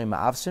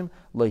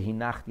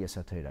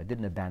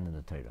abandon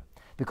the Torah.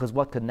 Because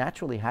what could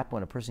naturally happen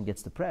when a person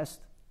gets depressed,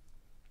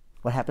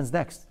 what happens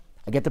next?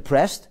 I get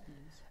depressed,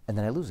 and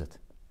then I lose it.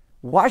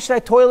 Why should I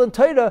toil in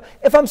Torah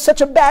if I'm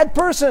such a bad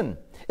person?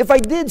 If I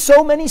did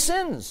so many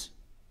sins?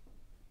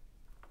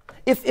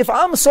 If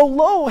I'm so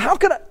low, how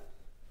could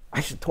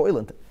I should toil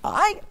in Torah.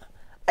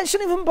 I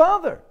shouldn't even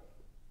bother.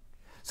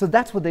 So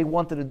that's what they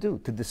wanted to do,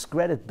 to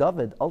discredit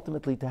David,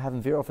 ultimately to have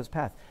him veer off his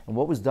path. And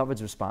what was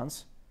David's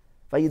response?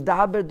 When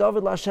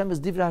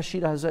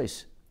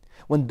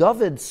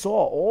David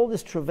saw all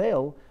this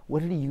travail,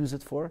 what did he use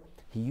it for?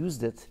 He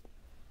used it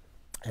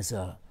as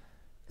a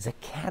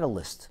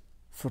catalyst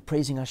for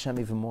praising Hashem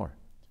even more.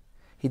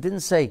 He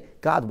didn't say,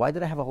 God, why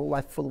did I have a whole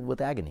life full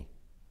with agony?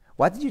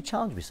 Why did you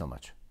challenge me so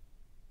much?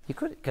 He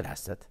could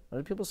ask that. What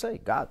do people say?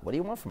 God, what do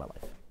you want from my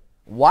life?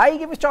 Why are you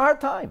giving me such a hard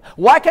time?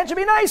 Why can't you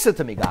be nicer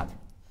to me, God?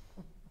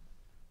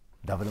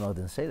 David HaMelech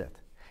didn't say that.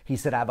 He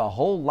said, I have a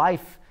whole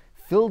life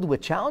filled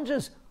with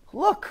challenges.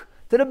 Look,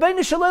 the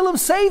Rabbi Shalom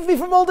saved me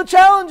from all the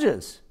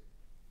challenges.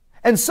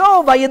 And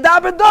so,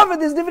 Vayedaber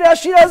David is Divrei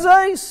Hashir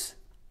Hazais.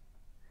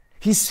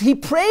 He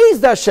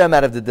praised Hashem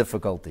out of the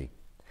difficulty.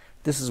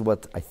 This is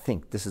what I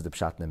think, this is the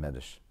Pshat in the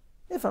Medrash.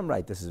 If I'm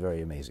right, this is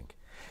very amazing.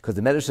 Because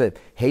the Medrash said,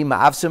 Hey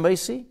ma'av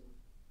semaisi.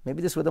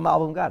 Maybe this is where the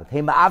Malbim got it.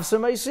 Hey ma'av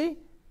semaisi.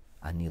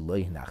 I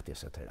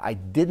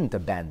didn't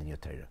abandon your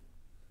Torah.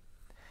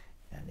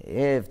 And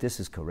if this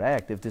is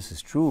correct, if this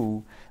is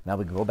true, now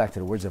we can go back to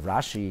the words of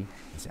Rashi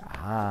and say,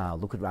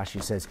 look what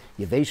Rashi says.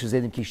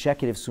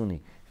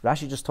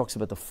 Rashi just talks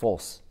about the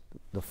false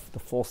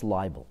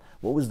libel.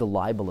 What was the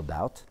libel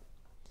about?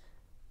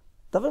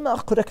 David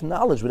HaMelech could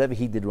acknowledge whatever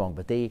he did wrong,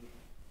 but they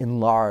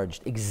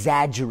enlarged,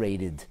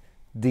 exaggerated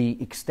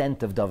the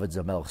extent of David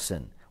HaMelech's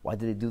sin. Why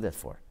did they do that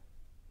for?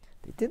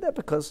 They did that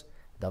because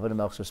David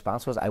HaMelech's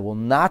response was, I will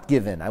not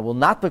give in. I will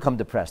not become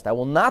depressed. I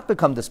will not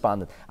become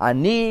despondent.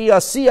 Ani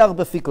asiyach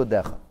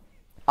b'fikudecha.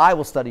 I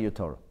will study your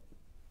Torah.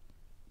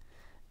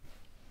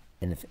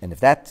 And if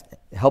that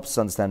helps us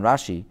understand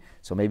Rashi,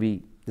 so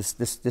maybe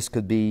this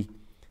could be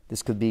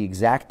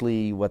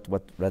exactly what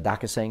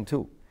Radak is saying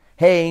too.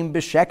 Heim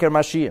b'sheker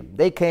mashiyim.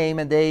 They came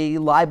and they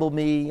libeled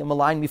me and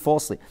maligned me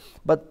falsely.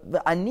 But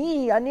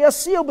ani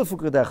asiyach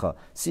b'fikudecha.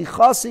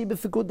 Sichasi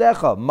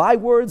b'fikudecha. My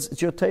words,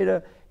 it's your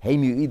Torah.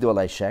 Heim yu'idu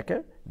alay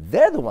sheker.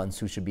 They're the ones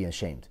who should be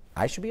ashamed.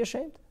 I should be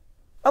ashamed?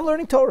 I'm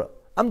learning Torah.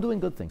 I'm doing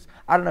good things.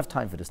 I don't have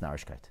time for this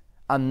narishkeit.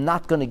 I'm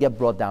not going to get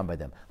brought down by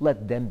them.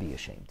 Let them be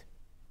ashamed.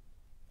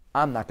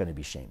 I'm not going to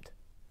be shamed.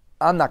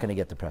 I'm not going to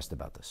get depressed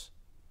about this.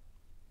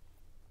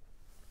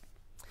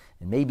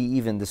 And maybe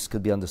even this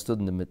could be understood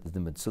in the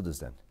Mitzudas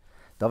then.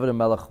 David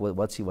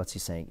HaMelech, what's he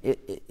saying?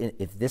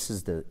 If this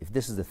is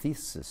the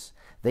thesis,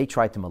 they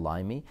tried to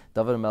malign me.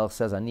 David HaMelech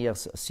says,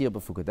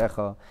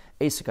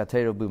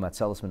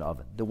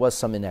 there was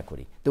some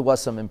inequity. There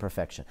was some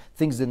imperfection.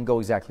 Things didn't go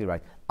exactly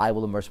right. I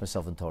will immerse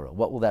myself in Torah.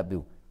 What will that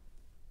do?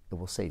 It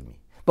will save me.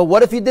 But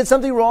what if you did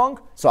something wrong?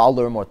 So I'll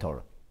learn more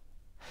Torah.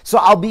 So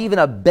I'll be even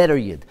a better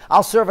Yid.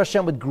 I'll serve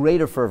Hashem with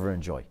greater fervor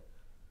and joy.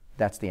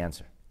 That's the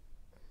answer.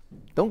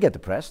 Don't get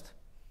depressed.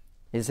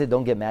 He said,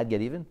 don't get mad,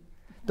 get even.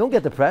 Don't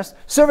get depressed.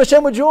 Serve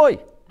Hashem with joy.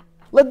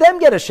 Let them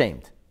get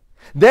ashamed.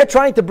 They're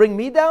trying to bring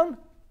me down.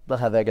 They'll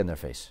have egg in their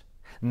face.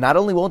 Not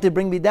only won't they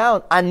bring me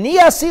down,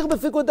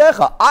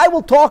 I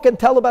will talk and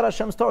tell about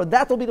Hashem's Torah.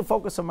 That will be the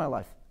focus of my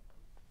life.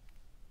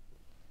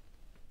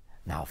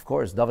 Now, of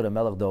course, David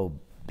HaMelech, though,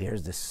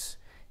 bears this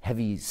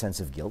heavy sense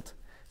of guilt.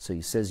 So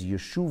he says,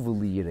 Yeshuvu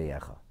li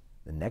yireyecha.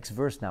 The next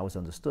verse now is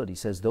understood. He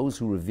says, those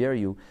who revere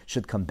you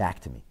should come back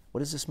to me. What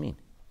does this mean?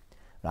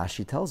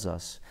 Rashi tells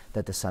us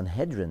that the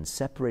Sanhedrin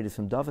separated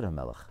from David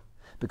HaMelech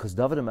because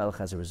David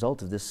HaMelech, as a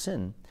result of this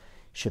sin,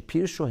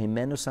 Shepirsho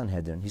himenu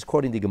Sanhedrin. He's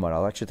quoting the Gemara.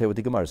 I'll actually tell you what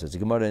the Gemara says. The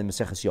Gemara in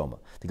Maseches Yoma.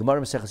 The Gemara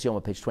in Maseches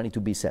Yoma, page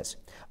 22b says,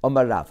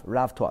 Omar Rav.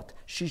 Rav taught,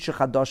 Shisha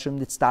Chadoshim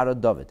Nitztara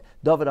David.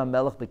 David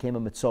HaMelech became a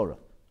Mitzorah,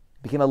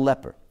 became a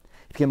leper.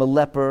 He became a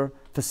leper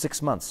for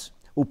 6 months.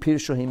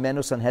 Upirsho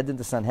himenu Sanhedrin.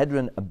 The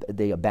Sanhedrin,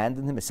 they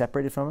abandoned him,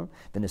 separated from him.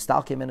 The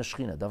Nistal came in a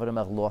Shechina. David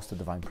HaMelech lost the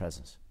divine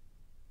presence.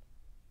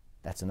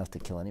 That's enough to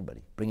kill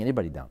anybody, bring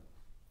anybody down.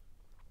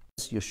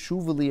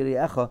 Yeshuva li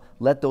yiriecha,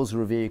 let those who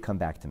revere you come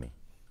back to me.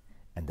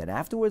 And then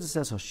afterwards it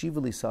says,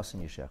 Hoshiva li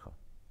sasin yeshecha.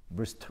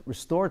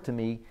 Restore to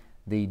me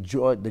the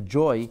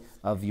joy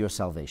of your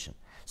salvation.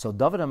 So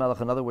David HaMelech,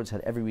 in other words,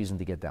 had every reason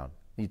to get down.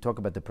 You talk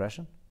about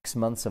depression, 6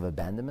 months of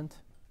abandonment,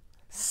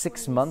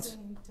 6 months.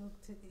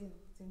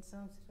 In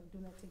Psalms, do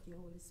not take your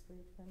Holy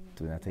Spirit from me.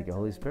 Do not take your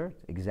Holy Spirit,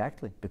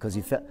 exactly, because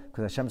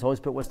Hashem's Holy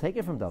Spirit was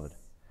taken from David.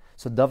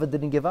 So David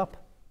didn't give up.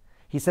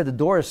 He said, the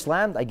door is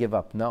slammed, I give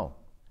up. No.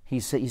 He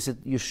said,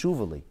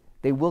 Yeshuvali.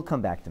 They will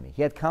come back to me.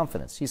 He had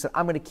confidence. He said,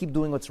 I'm going to keep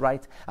doing what's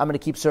right. I'm going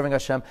to keep serving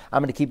Hashem.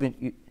 I'm going to keep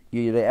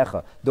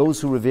Yire'echa.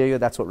 Those who revere you,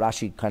 that's what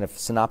Rashi kind of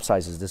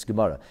synopsizes this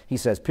Gemara. He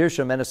says,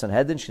 Pirsha menes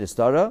Sanhedrin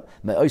shidistara,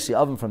 me'oisi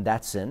avim from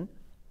that sin.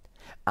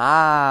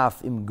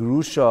 Af im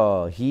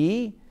grusha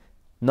he,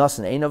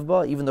 nasan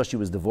einavba, even though she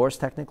was divorced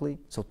technically.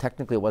 So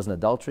technically it wasn't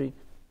adultery.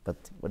 But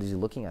what is he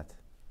looking at?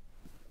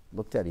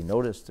 Looked at, he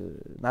noticed,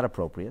 not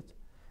appropriate.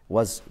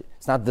 It's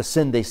not the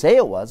sin they say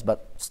it was,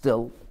 but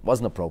still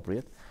wasn't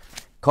appropriate.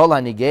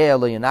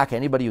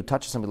 Anybody who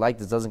touches something like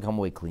this doesn't come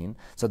away clean.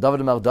 So David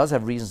HaMelech does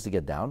have reasons to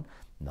get down.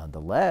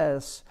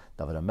 Nonetheless,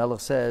 David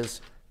HaMelech says,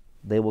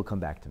 they will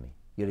come back to me.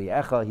 He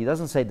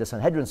doesn't say, the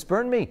Sanhedrin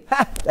spurned me.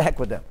 Ha! The heck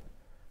with them.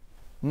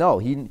 No,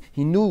 he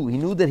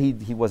knew that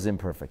he was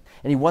imperfect.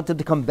 And he wanted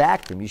to come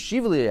back to him. Those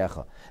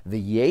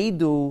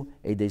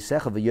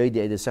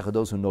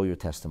who know your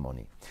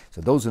testimony. So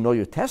those who know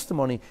your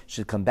testimony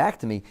should come back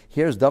to me.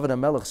 Here's David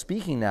HaMelech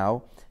speaking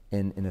now,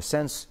 in a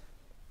sense,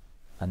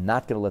 I'm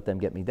not going to let them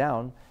get me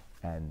down.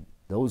 And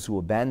those who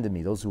abandon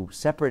me, those who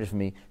separated from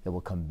me, they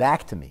will come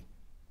back to me.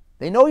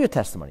 They know your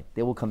testimony.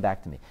 They will come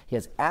back to me. He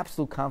has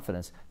absolute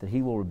confidence that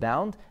he will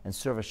rebound and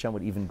serve Hashem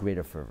with even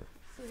greater fervor.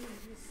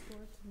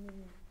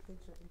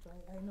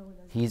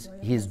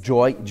 His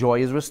joy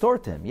is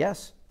restored to him,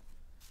 yes.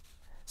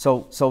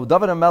 So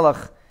David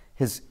HaMelech,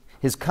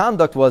 his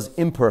conduct was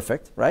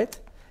imperfect, right?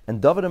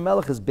 And David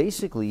HaMelech is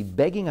basically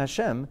begging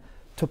Hashem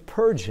to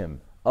purge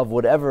him of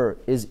whatever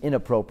is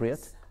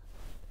inappropriate,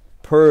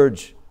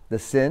 purge the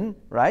sin,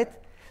 right?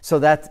 So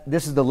that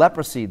this is the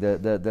leprosy, the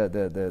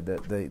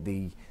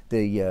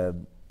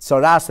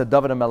tzaras that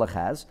David HaMelech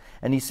has,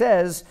 and he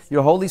says,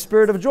 your Holy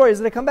Spirit of joy is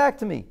going to come back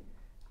to me.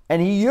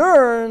 And he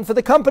yearned for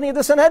the company of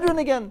the Sanhedrin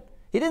again.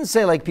 He didn't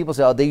say like people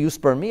say, you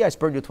spurn me, I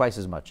spurn you twice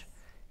as much.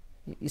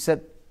 He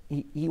said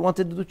he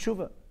wanted to do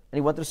tshuva, and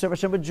he wanted to serve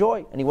Hashem with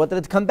joy, and he wanted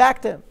it to come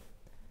back to him.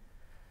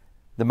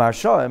 The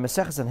Maharsha in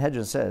Maseches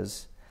Sanhedrin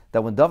says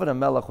that when David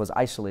HaMelech was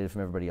isolated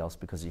from everybody else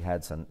because he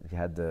had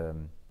the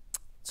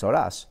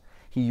tzaras,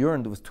 he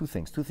yearned with two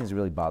things. Two things that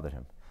really bothered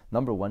him.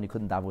 Number one, he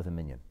couldn't daven with a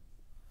minyan.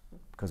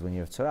 Because when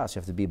you have tzaras, you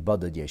have to be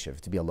badad yeshiv, you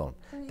have to be alone.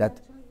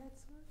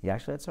 He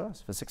actually had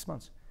tzaras for 6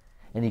 months.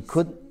 And he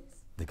couldn't,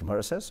 the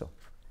Gemara says so.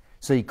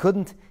 So he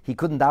couldn't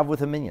daven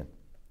with a minyan.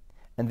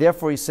 And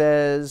therefore he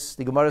says,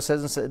 the Gemara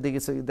says,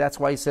 that's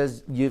why he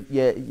says,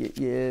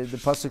 the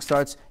pasuk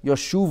starts,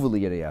 Yoshuva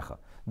li yireyecha.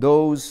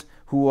 Those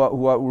who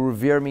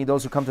revere me,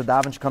 those who come to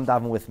daven should come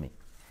daven with me.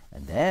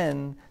 And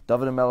then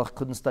David HaMelech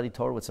couldn't study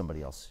Torah with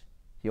somebody else.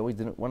 He always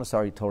didn't want to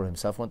study Torah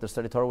himself, he wanted to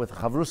study Torah with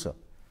Chavrusa.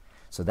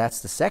 So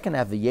that's the second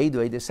half,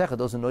 V'yedu eidesecha,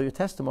 those who know your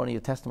testimony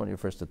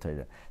refers to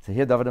Torah. So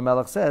here David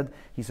HaMelech said,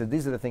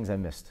 these are the things I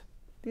missed.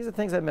 These are the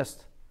things I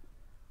missed.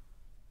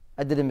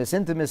 I didn't miss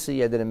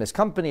intimacy, I didn't miss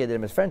company, I didn't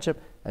miss friendship,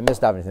 I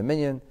missed davening with a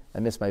minyan, I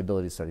missed my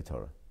ability to study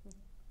Torah.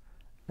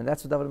 And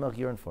that's what David HaMelech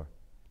yearned for.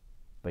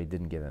 But he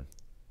didn't give in.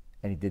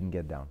 And he didn't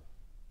get down.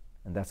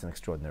 And that's an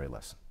extraordinary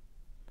lesson.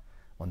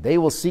 When they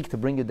will seek to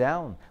bring you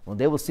down, when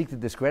they will seek to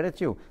discredit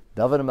you,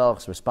 David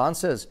HaMelech's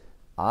response is,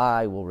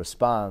 I will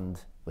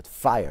respond with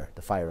fire,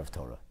 the fire of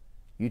Torah.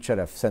 You try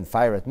to send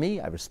fire at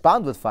me, I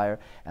respond with fire,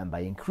 and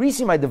by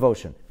increasing my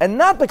devotion, and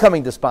not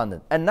becoming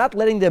despondent, and not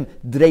letting them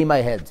dray my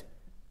head,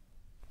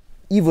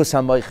 Ivus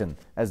hamoichin,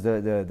 as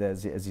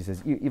he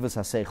says, Ivus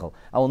haseichel.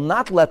 I will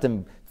not let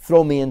them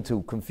throw me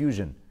into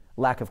confusion,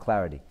 lack of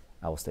clarity.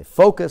 I will stay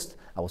focused,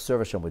 I will serve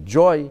Hashem with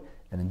joy,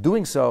 and in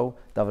doing so,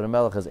 David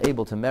HaMelech is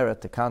able to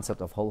merit the concept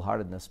of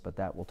wholeheartedness, but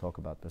that we'll talk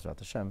about, B'ezrat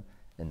Hashem,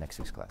 in next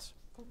week's class.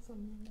 That's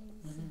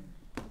amazing.